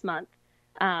competition next month,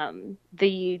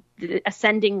 the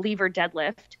ascending lever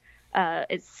deadlift,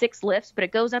 is 6 lifts, but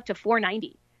it goes up to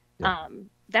 490. Yeah.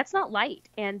 That's not light.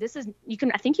 And this is,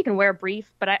 I think you can wear a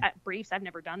brief, but briefs, I've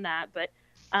never done that. But,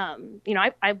 you know,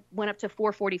 I went up to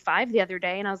 445 the other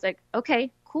day and I was like,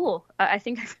 okay, cool. I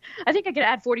think I could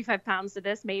add 45 pounds to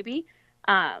this maybe.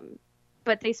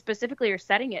 But they specifically are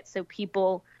setting it so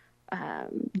people,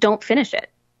 don't finish it.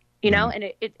 You know,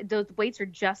 and those weights are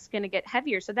just going to get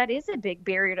heavier. So that is a big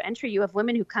barrier to entry. You have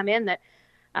women who come in that,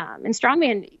 in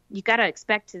strongman, you got to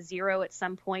expect to zero at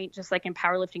some point. Just like in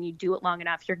powerlifting, you do it long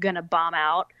enough, you're going to bomb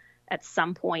out at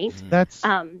some point. That's.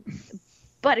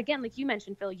 But again, like you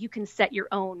mentioned, Phil, you can set your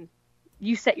own.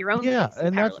 Yeah,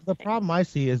 and that's the problem I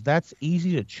see is that's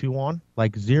easy to chew on.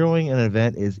 Like zeroing an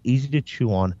event is easy to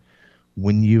chew on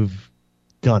when you've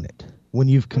done it, when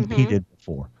you've competed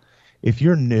before. If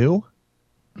you're new.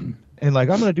 And like,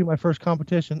 I'm going to do my first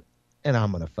competition and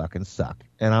I'm going to fucking suck.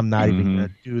 And I'm not even going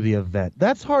to do the event.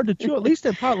 That's hard to chew, at least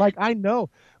in power. Like, I know,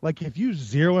 like if you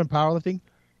zero in powerlifting,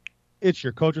 it's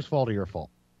your coach's fault or your fault.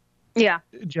 Yeah.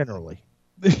 Generally.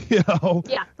 You know?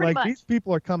 Yeah, like much. These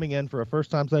people are coming in for a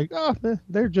first time saying, oh,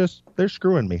 they're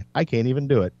screwing me. I can't even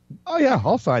do it. Oh yeah,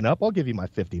 I'll sign up. I'll give you my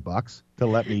 $50 to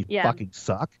let me fucking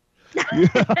suck. You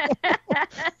know?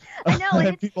 I know,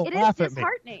 and it is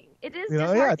disheartening. It is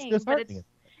disheartening. It's disheartening. But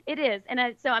it is.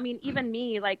 And so, I mean, even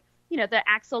me, like, you know, the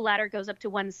axle ladder goes up to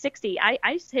 160. I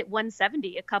hit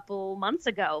 170 a couple months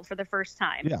ago for the first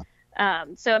time. Yeah.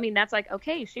 So, I mean, that's like,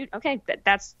 okay, shoot. Okay.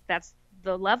 That's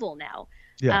the level now.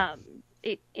 Yeah.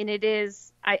 It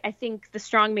is, I think the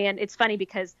strongman, it's funny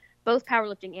because both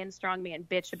powerlifting and strongman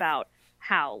bitch about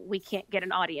how we can't get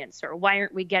an audience, or why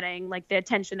aren't we getting like the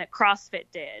attention that CrossFit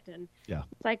did? And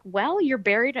it's like, well, your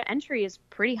barrier to entry is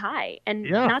pretty high. And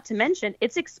not to mention,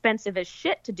 it's expensive as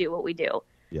shit to do what we do.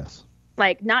 Yes.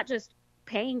 Like, not just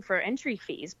paying for entry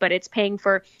fees, but it's paying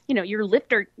for, your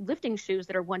lifting shoes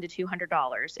that are $100 to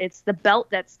 $200. It's the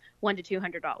belt that's $100 to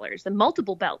 $200. The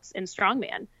multiple belts in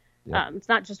strongman. It's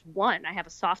not just one. I have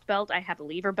a soft belt. I have a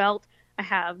lever belt. I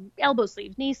have elbow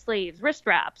sleeves, knee sleeves, wrist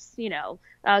wraps,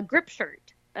 grip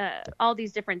shirt, all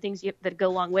these different things that go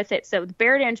along with it. So the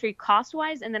barrier to entry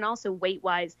cost-wise and then also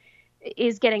weight-wise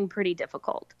is getting pretty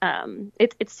difficult.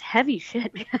 It's heavy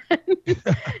shit, man.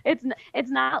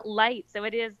 It's not light. So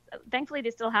it is. Thankfully,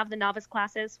 they still have the novice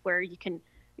classes where you can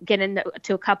get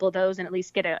into a couple of those and at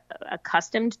least get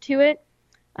accustomed to it.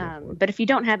 But if you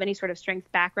don't have any sort of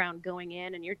strength background going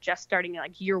in and you're just starting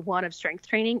like year one of strength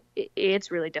training,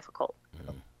 it's really difficult.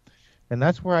 And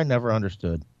that's where I never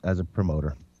understood as a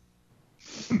promoter.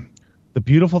 The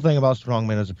beautiful thing about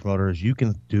strongman as a promoter is you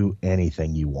can do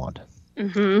anything you want.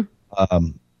 Mm-hmm.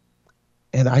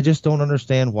 And I just don't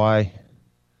understand why.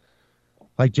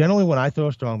 Like, generally when I throw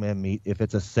a strongman meet, if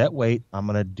it's a set weight, I'm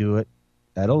going to do it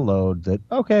at a load that,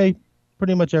 okay,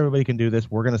 pretty much everybody can do this.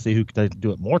 We're going to see who can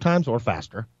do it more times or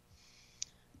faster.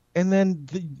 And then,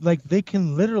 they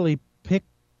can literally pick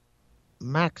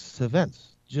max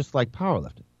events, just like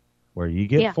powerlifting, where you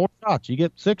get 4 shots, you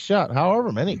get 6 shots,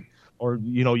 however many. Or,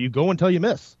 you go until you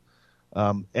miss.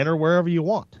 Enter wherever you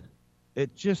want.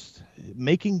 It just,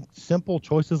 making simple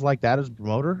choices like that as a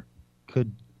promoter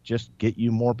could just get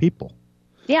you more people.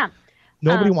 Yeah.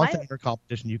 Nobody wants to enter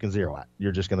competition you can zero at.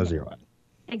 You're just going to zero at.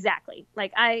 Exactly.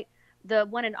 Like, the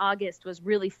one in August was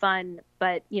really fun,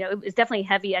 but, it was definitely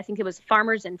heavy. I think it was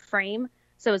farmers and frame.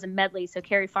 So it was a medley. So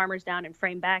carry farmers down and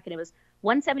frame back. And it was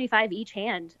 175 each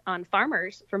hand on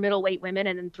farmers for middleweight women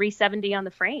and then 370 on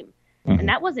the frame. Mm-hmm. And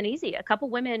that wasn't easy. A couple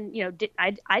women,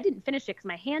 I didn't finish it because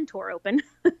my hand tore open,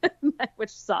 which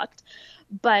sucked.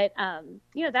 But,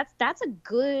 that's a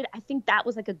good, I think that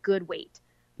was like a good weight.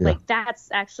 Yeah. Like, that's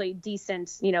actually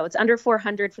decent. It's under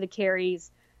 400 for the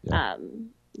carries. Yeah.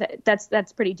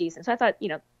 That's pretty decent. So I thought,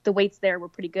 the weights there were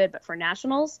pretty good. But for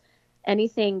nationals,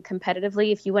 anything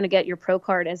competitively, if you want to get your pro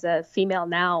card as a female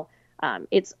now,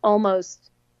 it's almost,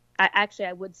 I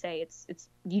would say it's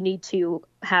you need to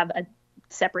have a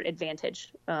separate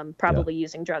advantage, probably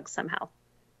using drugs somehow.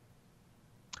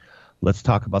 Let's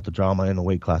talk about the drama in the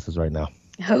weight classes right now.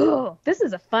 Oh, this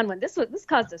is a fun one. This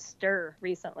caused a stir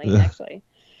recently, actually.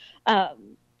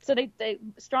 So they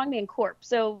Strongman Corp.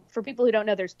 So for people who don't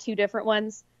know, there's 2 different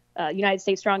ones, United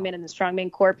States Strongman and the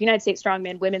Strongman Corp. United States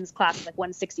Strongman women's class is like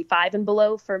 165 and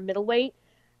below for middleweight.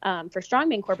 For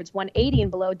Strongman Corp, it's 180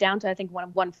 and below down to, I think,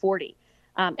 140.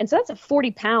 And so that's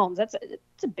 40 pounds. It's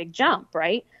a big jump,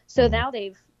 right? So now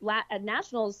at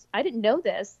nationals, I didn't know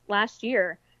this last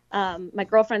year. My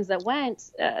girlfriends that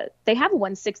went, they have a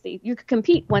 160. You could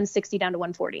compete 160 down to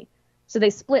 140. So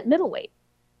they split middleweight.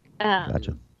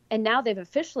 Gotcha. And now they've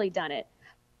officially done it,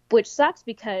 which sucks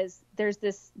because there's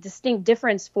this distinct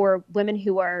difference for women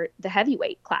who are the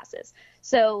heavyweight classes.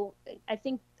 So I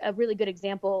think a really good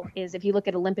example is if you look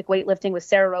at Olympic weightlifting with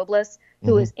Sarah Robles,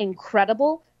 who is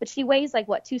incredible, but she weighs like,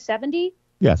 what, 270?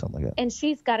 Yeah, something like that. And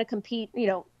she's got to compete,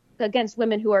 against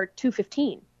women who are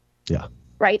 215. Yeah.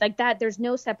 Right? Like that, there's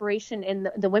no separation in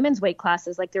the women's weight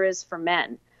classes like there is for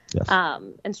men. Yes.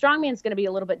 And strongman's going to be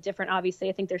a little bit different. Obviously,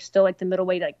 I think there's still like the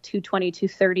middleweight, like 220,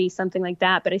 230, something like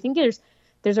that. But I think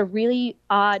there's a really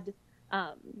odd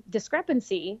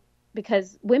discrepancy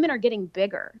because women are getting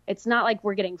bigger. It's not like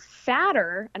we're getting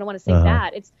fatter. I don't want to say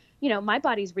that. It's, my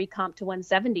body's recomped to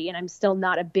 170 and I'm still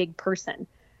not a big person.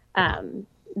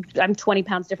 I'm 20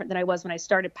 pounds different than I was when I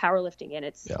started powerlifting, and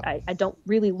I don't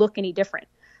really look any different.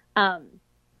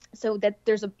 So that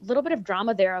there's a little bit of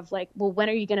drama there of like, well, when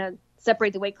are you going to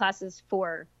separate the weight classes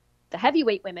for the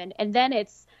heavyweight women? And then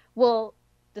it's, well,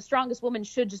 the strongest woman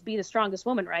should just be the strongest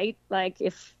woman, right? Like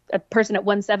if a person at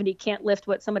 170 can't lift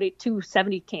what somebody at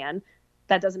 270 can,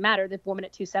 that doesn't matter. The woman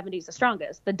at 270 is the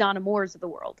strongest, the Donna Moores of the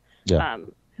world,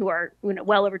 who are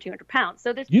well over 200 pounds.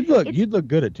 So you'd look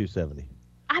good at 270.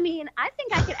 I mean, I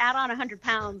think I could add on 100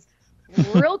 pounds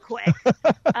real quick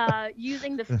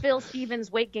using the Phil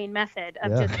Stevens weight gain method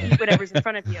of just eat whatever's in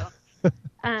front of you.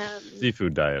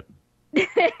 Seafood diet.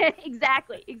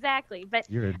 Exactly. But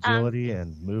your agility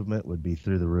and movement would be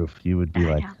through the roof. You would be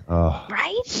like,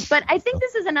 right? But I think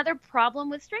this is another problem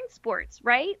with strength sports,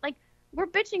 right? Like we're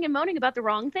bitching and moaning about the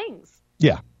wrong things.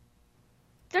 Yeah.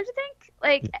 Don't you think?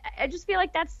 Like, I just feel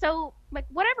like that's so, like,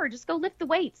 whatever, just go lift the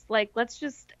weights. Like, let's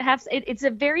just have, it's a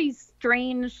very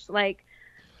strange, like,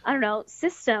 I don't know,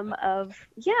 system of,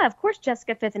 yeah, of course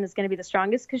Jessica Fitton is going to be the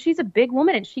strongest because she's a big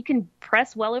woman and she can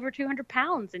press well over 200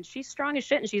 pounds and she's strong as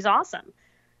shit and she's awesome.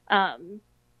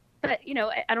 But, you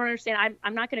know, I don't understand.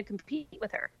 I'm not going to compete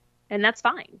with her, and that's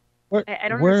fine. I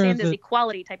don't understand this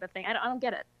equality type of thing. I don't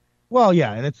get it. Well,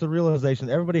 yeah, and it's the realization.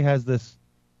 Everybody has this.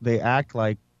 They act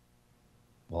like,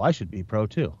 well, I should be pro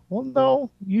too. Well,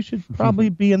 no, you should probably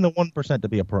be in the 1% to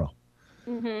be a pro.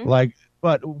 Mm-hmm. Like,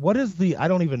 but what is the? I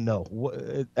don't even know.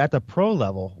 At the pro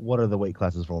level, what are the weight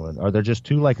classes for women? Are there just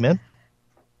 2 like men?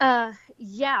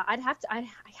 Yeah, I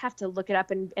have to look it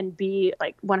up and be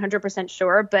like 100%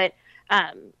 sure, but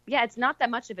yeah, it's not that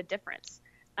much of a difference.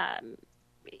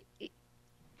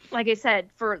 Like I said,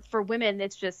 for women,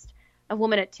 it's just a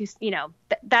woman at 2. You know,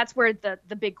 that's where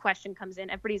the big question comes in.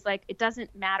 Everybody's like, it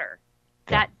doesn't matter.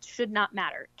 That should not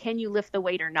matter. Can you lift the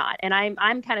weight or not? And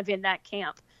I'm kind of in that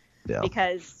camp. Yeah.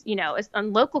 Because, you know,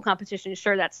 on local competition,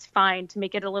 sure, that's fine to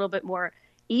make it a little bit more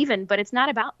even, but it's not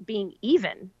about being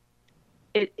even.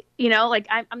 It, you know, like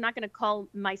I'm not going to call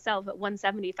myself at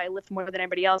 170 if I lift more than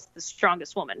anybody else the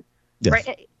strongest woman, yes.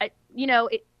 Right?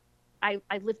 I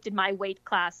lifted my weight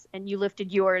class and you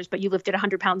lifted yours, but you lifted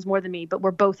 100 pounds more than me, but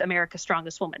we're both America's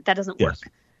strongest woman. That doesn't work.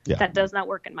 Yeah. That does not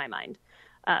work in my mind.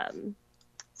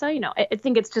 So, you know, I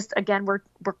think it's just, again, we're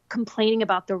complaining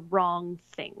about the wrong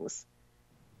things.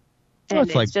 And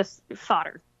it's just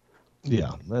fodder.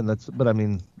 Yeah, and but I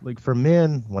mean, like for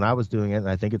men, when I was doing it, and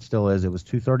I think it still is, it was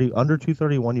 230, under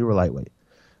 231, you were lightweight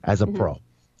as a pro.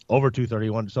 Over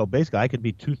 231, so basically I could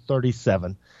be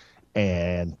 237,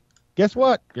 and guess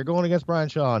what? You're going against Brian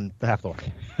Shaw on the half Thor.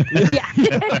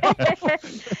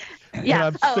 Yeah.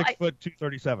 I'm 6 foot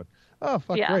 237. Oh,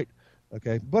 fuck, yeah. Great.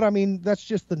 Okay, but I mean, that's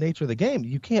just the nature of the game.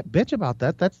 You can't bitch about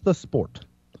that. That's the sport.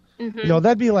 Mm-hmm. You know,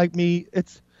 that'd be like me.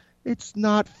 It's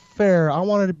not fair. I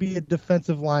wanted to be a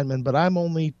defensive lineman, but I'm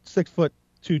only 6 foot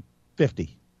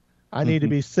 250. I need to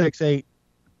be 6'8",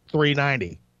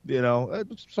 390. You know,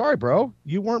 sorry, bro,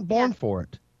 you weren't born for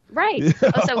it. Right.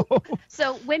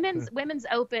 So women's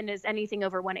open is anything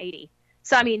over 180.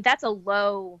 So I mean, that's a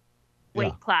low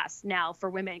weight class now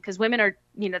for women, because women are,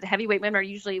 you know, the heavyweight women are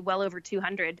usually well over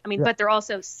 200. I mean, but they're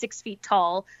also 6 feet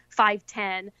tall,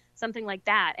 5'10", something like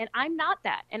that. And I'm not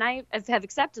that. And I have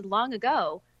accepted long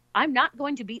ago, I'm not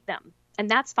going to beat them. And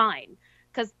that's fine.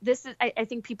 Because this is, I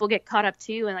think people get caught up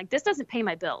too. And like, this doesn't pay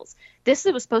my bills. This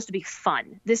was supposed to be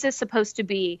fun. This is supposed to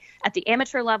be at the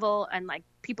amateur level and like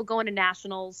people going to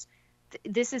nationals.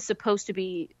 This is supposed to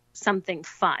be something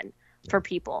fun for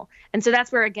people. And so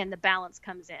that's where, again, the balance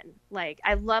comes in. Like,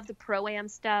 I love the Pro-Am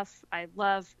stuff. I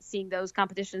love seeing those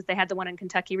competitions. They had the one in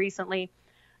Kentucky recently.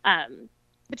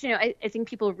 But, you know, I think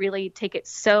people really take it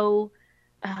so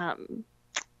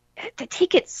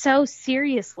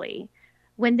seriously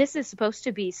when this is supposed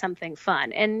to be something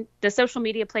fun. And does social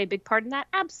media play a big part in that?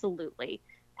 Absolutely.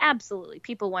 Absolutely.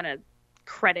 People want to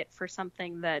credit for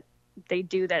something that they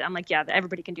do that I'm like, yeah,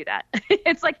 everybody can do that.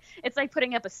 It's like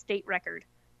putting up a state record.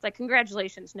 It's like,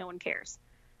 congratulations, no one cares.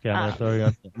 Yeah, I'm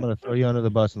gonna throw you under the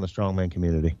bus in the strongman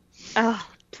community. Oh,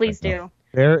 please do.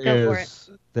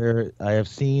 I have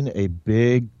seen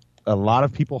a lot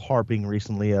of people harping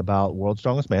recently about World's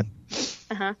Strongest Man.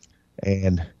 Uh-huh.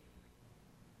 And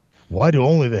why do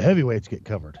only the heavyweights get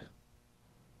covered?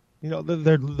 You know,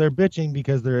 they're bitching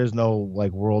because there is no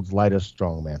like World's Lightest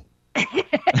Strongman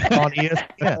on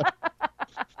ESPN.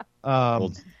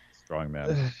 World's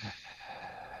Strongman.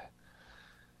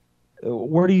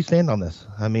 Where do you stand on this?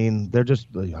 I mean, they're just,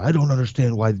 I don't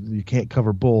understand why you can't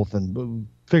cover both and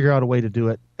figure out a way to do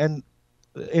it. And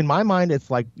in my mind,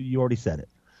 it's like you already said it.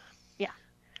 Yeah.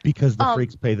 Because the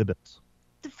freaks pay the bills.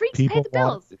 The freaks pay the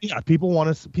bills. Yeah, people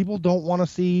don't want to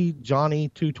see Johnny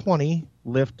 220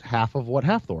 lift half of what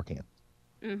Half Thor can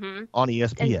on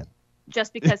ESPN. And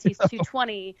just because he's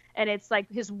 220 and it's like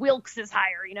his Wilks is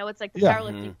higher, you know, it's like the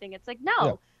powerlifting thing. It's like,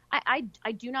 no, I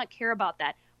do not care about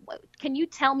that. Can you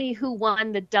tell me who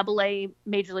won the AA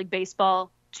Major League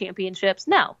Baseball championships?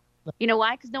 No. You know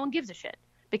why? Because no one gives a shit.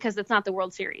 Because it's not the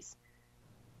World Series.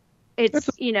 It's,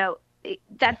 you know,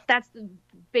 that's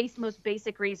the most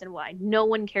basic reason why. No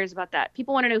one cares about that.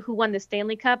 People want to know who won the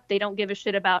Stanley Cup. They don't give a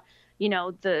shit about, you know,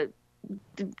 the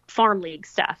farm league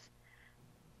stuff.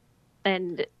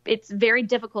 And it's very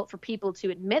difficult for people to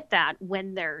admit that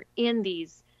when they're in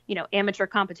these, you know, amateur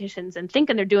competitions and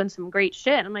thinking they're doing some great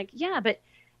shit. I'm like, yeah, but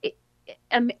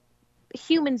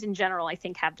humans in general, I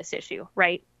think, have this issue,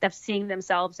 right? Of seeing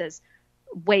themselves as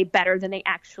way better than they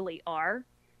actually are,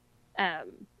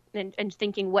 and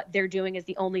thinking what they're doing is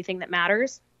the only thing that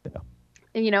matters. Yeah.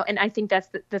 And, you know, and I think that's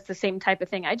the same type of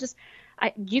thing.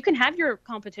 You can have your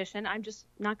competition. I'm just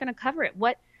not going to cover it.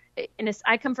 What,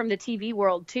 I come from the TV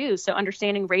world too, so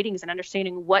understanding ratings and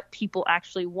understanding what people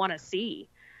actually want to see.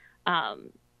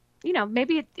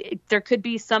 Maybe there could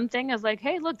be something as like,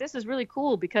 hey, look, this is really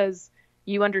cool because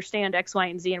you understand X, Y,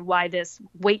 and Z and why this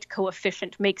weight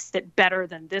coefficient makes it better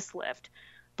than this lift.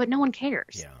 But no one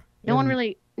cares. Yeah. No one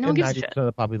gives a shit. 90% of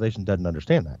the population doesn't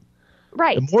understand that.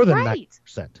 Right. And more than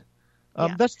 90%.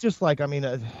 That's just like, I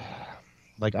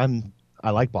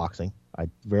like boxing. I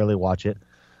rarely watch it.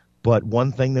 But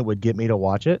one thing that would get me to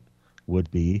watch it would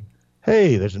be,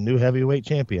 hey, there's a new heavyweight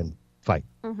champion fight.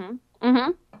 Mm-hmm.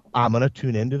 Mm-hmm. I'm going to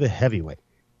tune into the heavyweight.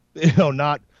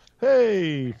 Not,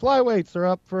 hey, flyweights are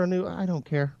up for a new, I don't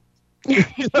care.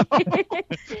 Exactly.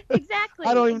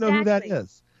 I don't even know who that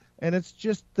is. And it's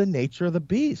just the nature of the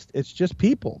beast. It's just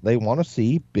people. They want to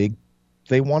see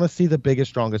the biggest,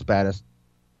 strongest, baddest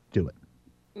do it.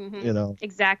 Mm-hmm.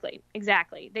 Exactly.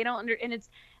 They don't and it's,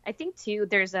 I think too,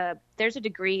 there's a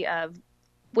degree of,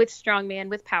 with strongman,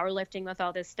 with powerlifting, with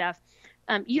all this stuff,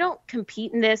 you don't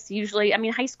compete in this usually. I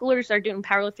mean, high schoolers are doing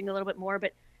powerlifting a little bit more,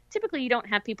 but typically you don't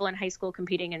have people in high school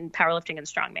competing in powerlifting and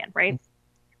strongman, right?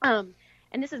 And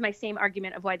this is my same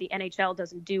argument of why the NHL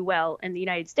doesn't do well in the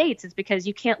United States. Is because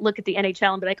you can't look at the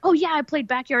NHL and be like, oh yeah, I played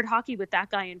backyard hockey with that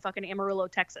guy in fucking Amarillo,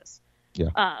 Texas.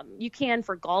 Yeah. You can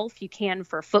for golf, you can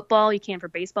for football, you can for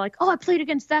baseball. Like, oh, I played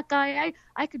against that guy.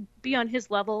 I could be on his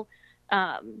level.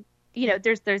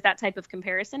 There's that type of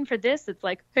comparison. For this, it's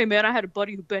like, hey man, I had a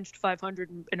buddy who benched 500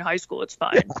 in high school. It's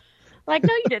fine. Like,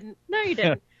 no, you didn't.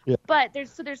 Yeah. But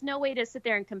there's no way to sit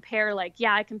there and compare. Like,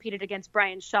 yeah, I competed against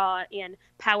Brian Shaw in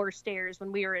power stairs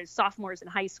when we were as sophomores in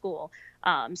high school.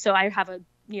 So I have an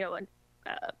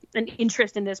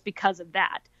interest in this because of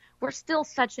that. We're still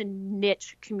such a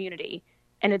niche community,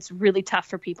 and it's really tough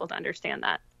for people to understand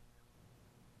that.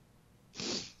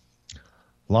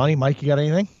 Lonnie, Mike, you got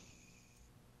anything?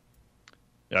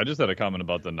 Yeah, I just had a comment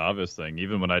about the novice thing.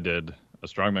 Even when I did a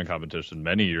strongman competition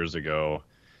many years ago,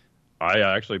 I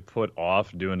actually put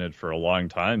off doing it for a long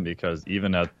time because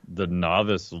even at the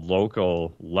novice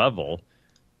local level,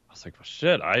 I was like, well,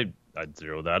 shit, I'd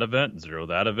zero that event, zero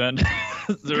that event.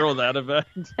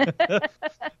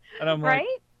 And I'm like,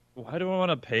 why do I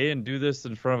want to pay and do this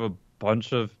in front of a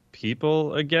bunch of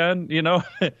people again,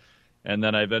 And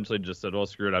then I eventually just said, well,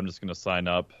 screw it, I'm just going to sign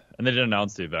up. And they didn't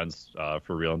announce the events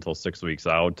for real until 6 weeks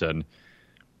out. And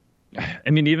I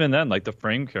mean, even then, like the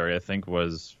frame carry, I think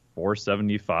was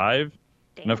 $475.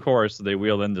 Damn. And of course, they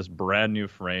wheel in this brand new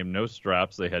frame, no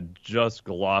straps. They had just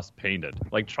gloss painted.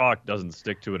 Like chalk doesn't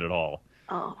stick to it at all.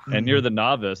 Oh. And you're the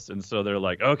novice. And so they're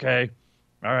like, okay,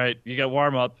 all right, you got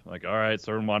warm up. Like, all right,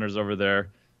 Sergeant Wander's over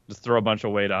there. Just throw a bunch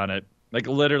of weight on it. Like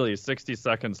literally 60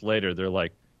 seconds later, they're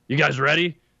like, you guys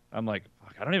ready? I'm like,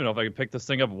 fuck, I don't even know if I can pick this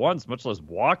thing up once, much less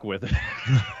walk with it.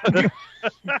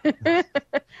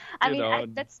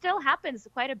 That still happens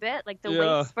quite a bit. Like the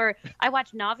weights I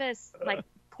watch novice, like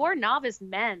poor novice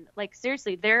men, like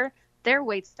seriously, their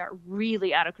weights are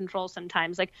really out of control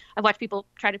sometimes. Like I watch people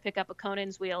try to pick up a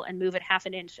Conan's wheel and move it half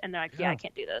an inch, and they're like, I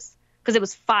can't do this. Because it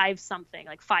was 5-something,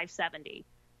 like 570.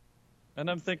 And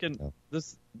I'm thinking,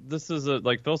 this is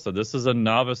like Phil said, this is a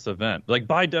novice event. Like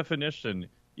by definition,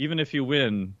 even if you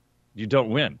win, you don't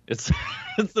win. It's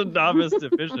a novice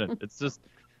division. It's just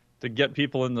to get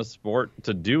people in the sport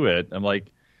to do it. I'm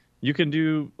like, you can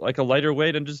do like a lighter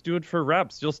weight and just do it for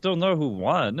reps. You'll still know who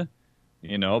won,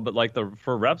 but like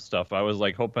for rep stuff, I was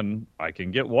like hoping I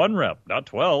can get 1 rep, not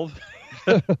 12.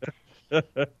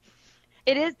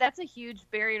 That's a huge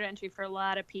barrier to entry for a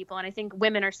lot of people. And I think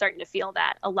women are starting to feel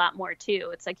that a lot more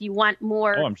too. It's like you want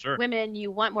more women,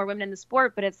 you want more women in the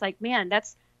sport, but it's like, man,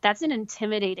 that's an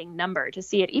intimidating number to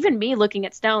see it. Even me looking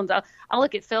at stones, I'll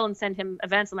look at Phil and send him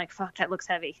events. I'm like, fuck, that looks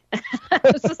heavy.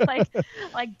 It's just like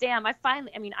damn, I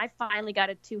finally got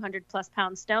a 200 plus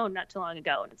pound stone not too long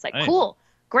ago. And it's like, nice. Cool,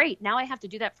 great. Now I have to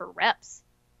do that for reps.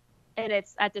 And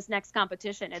it's at this next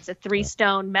competition. It's a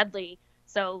 3-stone medley.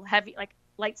 So heavy, like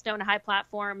light stone, a high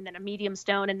platform, and then a medium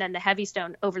stone, and then the heavy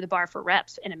stone over the bar for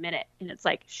reps in a minute. And it's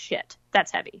like, shit,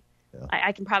 that's heavy. Yeah.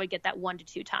 I can probably get that 1 to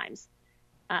 2 times.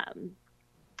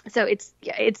 So it's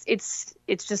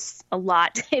just a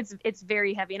lot. It's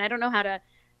very heavy, and I don't know how to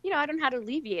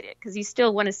alleviate it because you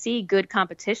still want to see good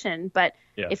competition. But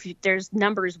if there's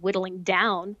numbers whittling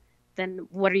down, then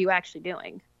what are you actually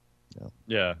doing?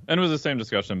 Yeah, and it was the same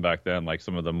discussion back then. Like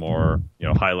some of the more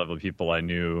high level people I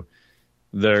knew,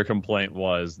 their complaint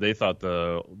was they thought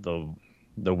the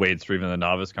weights for even the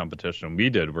novice competition we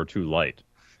did were too light.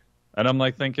 And I'm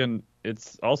like thinking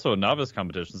it's also a novice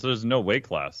competition, so there's no weight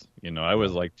class. I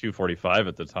was like 245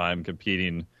 at the time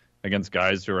competing against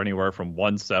guys who are anywhere from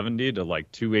 170 to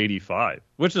like 285,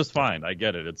 which is fine. I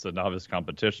get it. It's a novice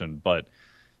competition. But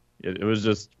it was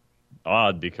just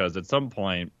odd because at some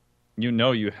point,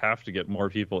 you have to get more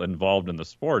people involved in the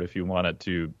sport if you want it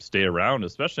to stay around,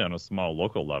 especially on a small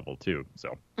local level too.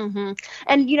 So,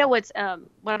 and you know what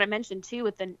I mentioned too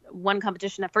with the one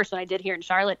competition, the first one I did here in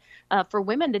Charlotte, for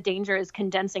women, the danger is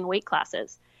condensing weight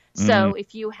classes. So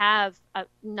if you have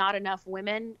not enough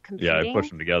women competing, I push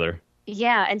them together.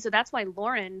 Yeah, and so that's why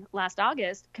Lauren last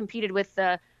August competed with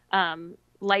the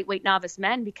lightweight novice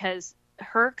men, because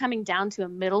her coming down to a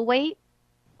middleweight,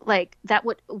 like that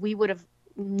we would have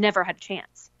never had a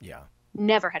chance. Yeah.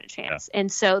 Never had a chance. Yeah.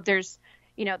 And so there's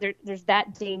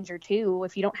that danger too.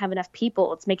 If you don't have enough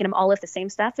people, it's making them all lift the same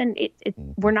stuff, and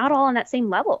we're not all on that same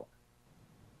level.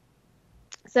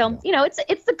 So,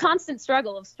 it's the constant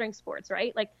struggle of strength sports,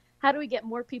 right? Like, how do we get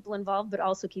more people involved but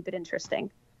also keep it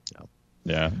interesting?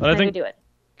 Yeah. And I think do it.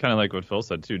 Kind of like what Phil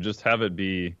said too, just have it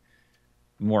be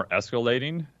more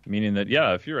escalating, meaning that,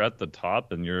 if you're at the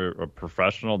top and you're a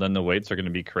professional, then the weights are going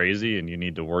to be crazy and you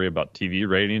need to worry about TV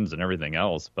ratings and everything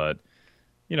else. But,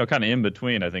 kind of in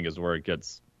between, I think, is where it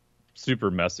gets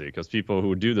super messy, because people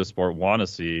who do the sport want to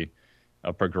see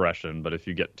a progression. But if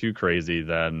you get too crazy,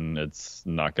 then it's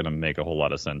not going to make a whole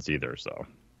lot of sense either. So.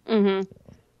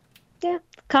 Yeah,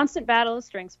 constant battle of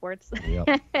strength sports. Yep.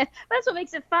 That's what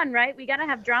makes it fun, right? We got to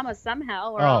have drama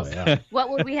somehow, or else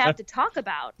what would we have to talk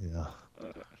about? Yeah.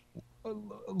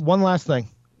 One last thing.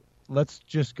 Let's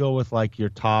just go with like your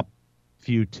top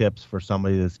few tips for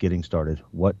somebody that's getting started.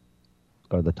 What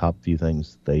are the top few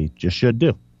things they just should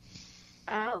do?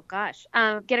 Oh, gosh.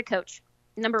 Get a coach.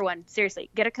 Number one, seriously,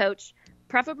 get a coach.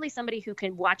 Preferably somebody who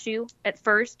can watch you at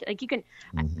first. Like you can,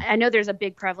 I know there's a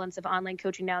big prevalence of online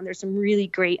coaching now, and there's some really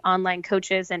great online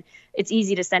coaches, and it's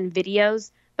easy to send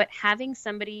videos, but having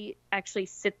somebody actually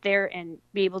sit there and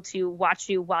be able to watch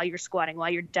you while you're squatting, while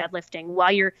you're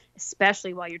deadlifting,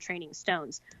 especially while you're training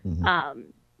stones,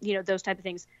 those type of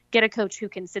things. Get a coach who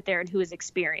can sit there and who is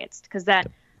experienced, because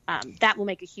that will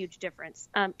make a huge difference.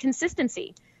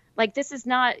 Consistency. Like, this is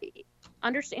not,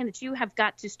 understand that you have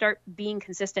got to start being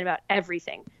consistent about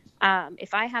everything.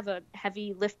 If I have a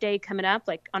heavy lift day coming up,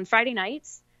 like on Friday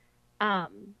nights,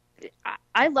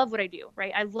 I love what I do,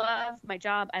 right? I love my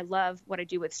job. I love what I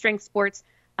do with strength sports.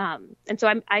 And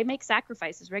so I make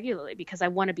sacrifices regularly because I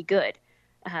want to be good.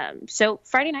 So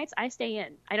Friday nights I stay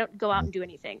in. I don't go out and do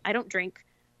anything. I don't drink,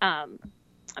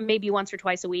 maybe once or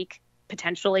twice a week,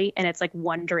 potentially. And it's like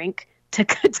one drink to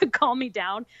calm me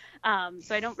down.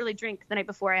 So I don't really drink the night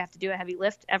before I have to do a heavy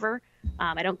lift ever.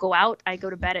 I don't go out. I go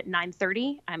to bed at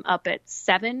 9:30. I'm up at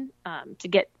 7 to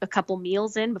get a couple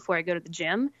meals in before I go to the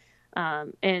gym.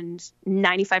 And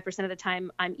 95% of the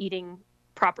time I'm eating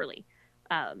properly.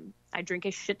 I drink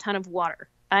a shit ton of water.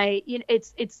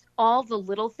 It's all the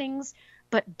little things,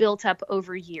 but built up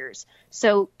over years.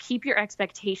 So keep your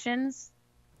expectations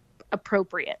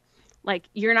appropriate. Like,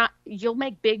 you'll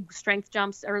make big strength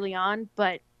jumps early on,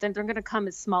 but then they're going to come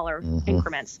as smaller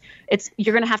increments.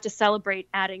 You're going to have to celebrate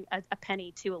adding a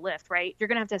penny to a lift, right? You're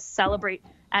going to have to celebrate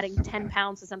adding 10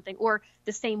 pounds to something, or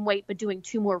the same weight, but doing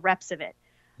 2 more reps of it.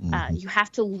 You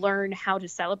have to learn how to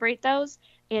celebrate those.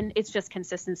 And it's just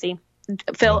consistency.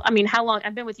 Phil, I mean, how long?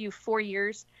 I've been with you 4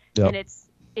 years, and it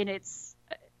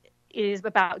is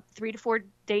about 3 to 4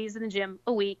 days in the gym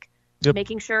a week,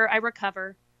 making sure I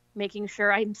recover, making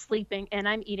sure I'm sleeping and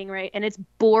I'm eating right, and it's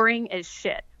boring as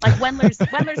shit. Like Wendler's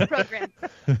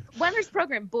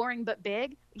program, boring but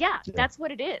big. Yeah, that's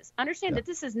what it is. Understand that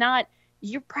this is not.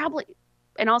 You're probably,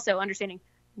 and also understanding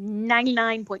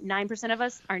 99.9% of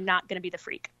us are not going to be the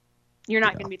freak. You're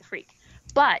not going to be the freak,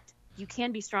 but you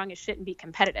can be strong as shit and be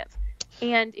competitive.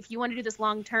 And if you want to do this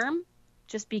long term,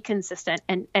 just be consistent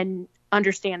and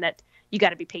understand that you got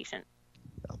to be patient.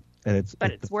 And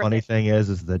the funny thing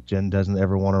is that Jen doesn't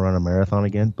ever want to run a marathon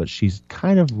again, but she's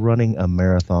kind of running a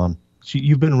marathon.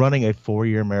 You've been running a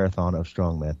 4-year marathon of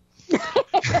strongman.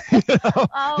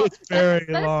 It's very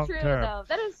long term. Though.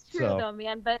 That is true, though,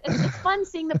 man. But it's fun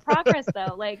seeing the progress,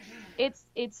 though. Like,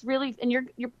 it's really, and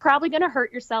you're probably going to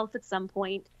hurt yourself at some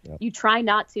point. Yep. You try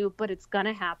not to, but it's going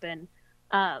to happen.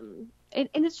 And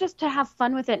it's just to have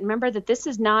fun with it. Remember that this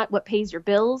is not what pays your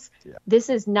bills. Yeah. This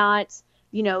is not,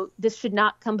 this should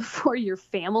not come before your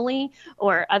family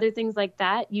or other things like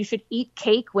that. You should eat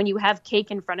cake when you have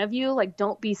cake in front of you. Like,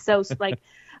 don't be so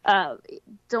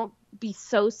don't be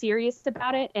so serious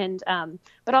about it. And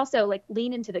but also, like,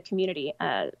 lean into the community.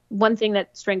 One thing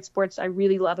that strength sports I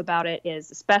really love about it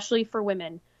is, especially for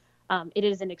women, it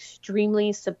is an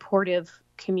extremely supportive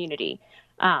community.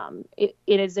 It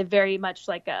is a very much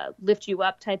like a lift you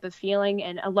up type of feeling,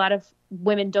 and a lot of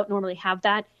women don't normally have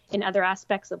that in other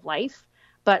aspects of life.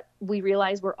 But we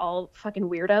realize we're all fucking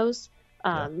weirdos.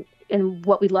 And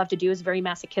what we love to do is very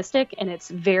masochistic, and it's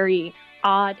very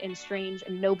odd and strange,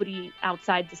 and nobody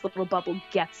outside this little bubble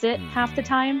gets it half the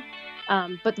time.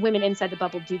 But the women inside the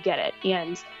bubble do get it.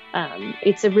 And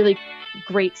it's a really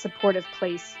great supportive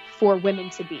place for women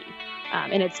to be.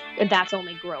 And that's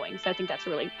only growing. So I think that's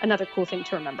really another cool thing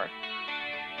to remember.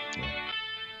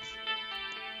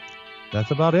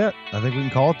 That's about it. I think we can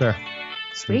call it there.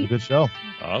 Sweet. It was a good show.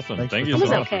 Awesome. Thanks Thank for you so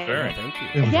coming. much for sharing.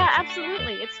 Thank you. Yeah,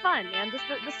 absolutely. It's fun, man.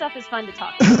 This stuff is fun to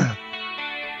talk about.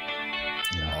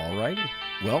 All righty.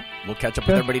 Well, we'll catch up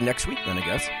with everybody next week then, I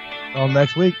guess.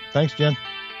 Next week. Thanks, Jen.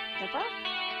 No problem.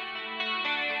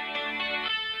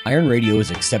 Iron Radio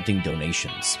is accepting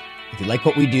donations. If you like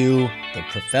what we do, the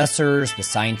professors, the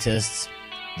scientists,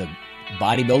 the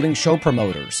bodybuilding show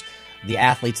promoters, the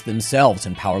athletes themselves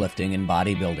in powerlifting and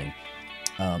bodybuilding,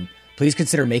 please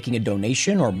consider making a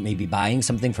donation or maybe buying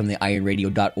something from the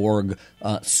ironradio.org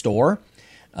store.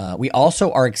 We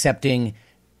also are accepting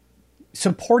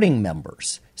supporting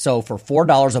members. So for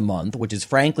 $4 a month, which is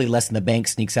frankly less than the bank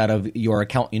sneaks out of your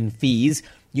account in fees,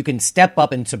 you can step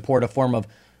up and support a form of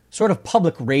sort of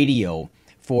public radio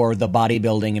for the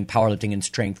bodybuilding and powerlifting and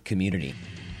strength community.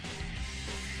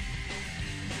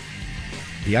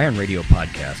 The Iron Radio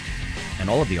podcast and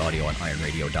all of the audio on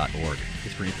ironradio.org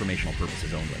is for informational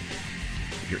purposes only.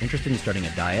 If you're interested in starting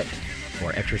a diet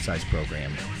or exercise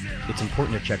program, it's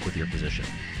important to check with your physician.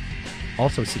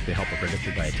 Also seek the help of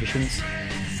registered dietitians,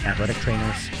 athletic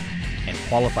trainers, and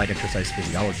qualified exercise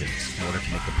physiologists in order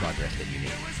to make the progress that you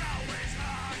need.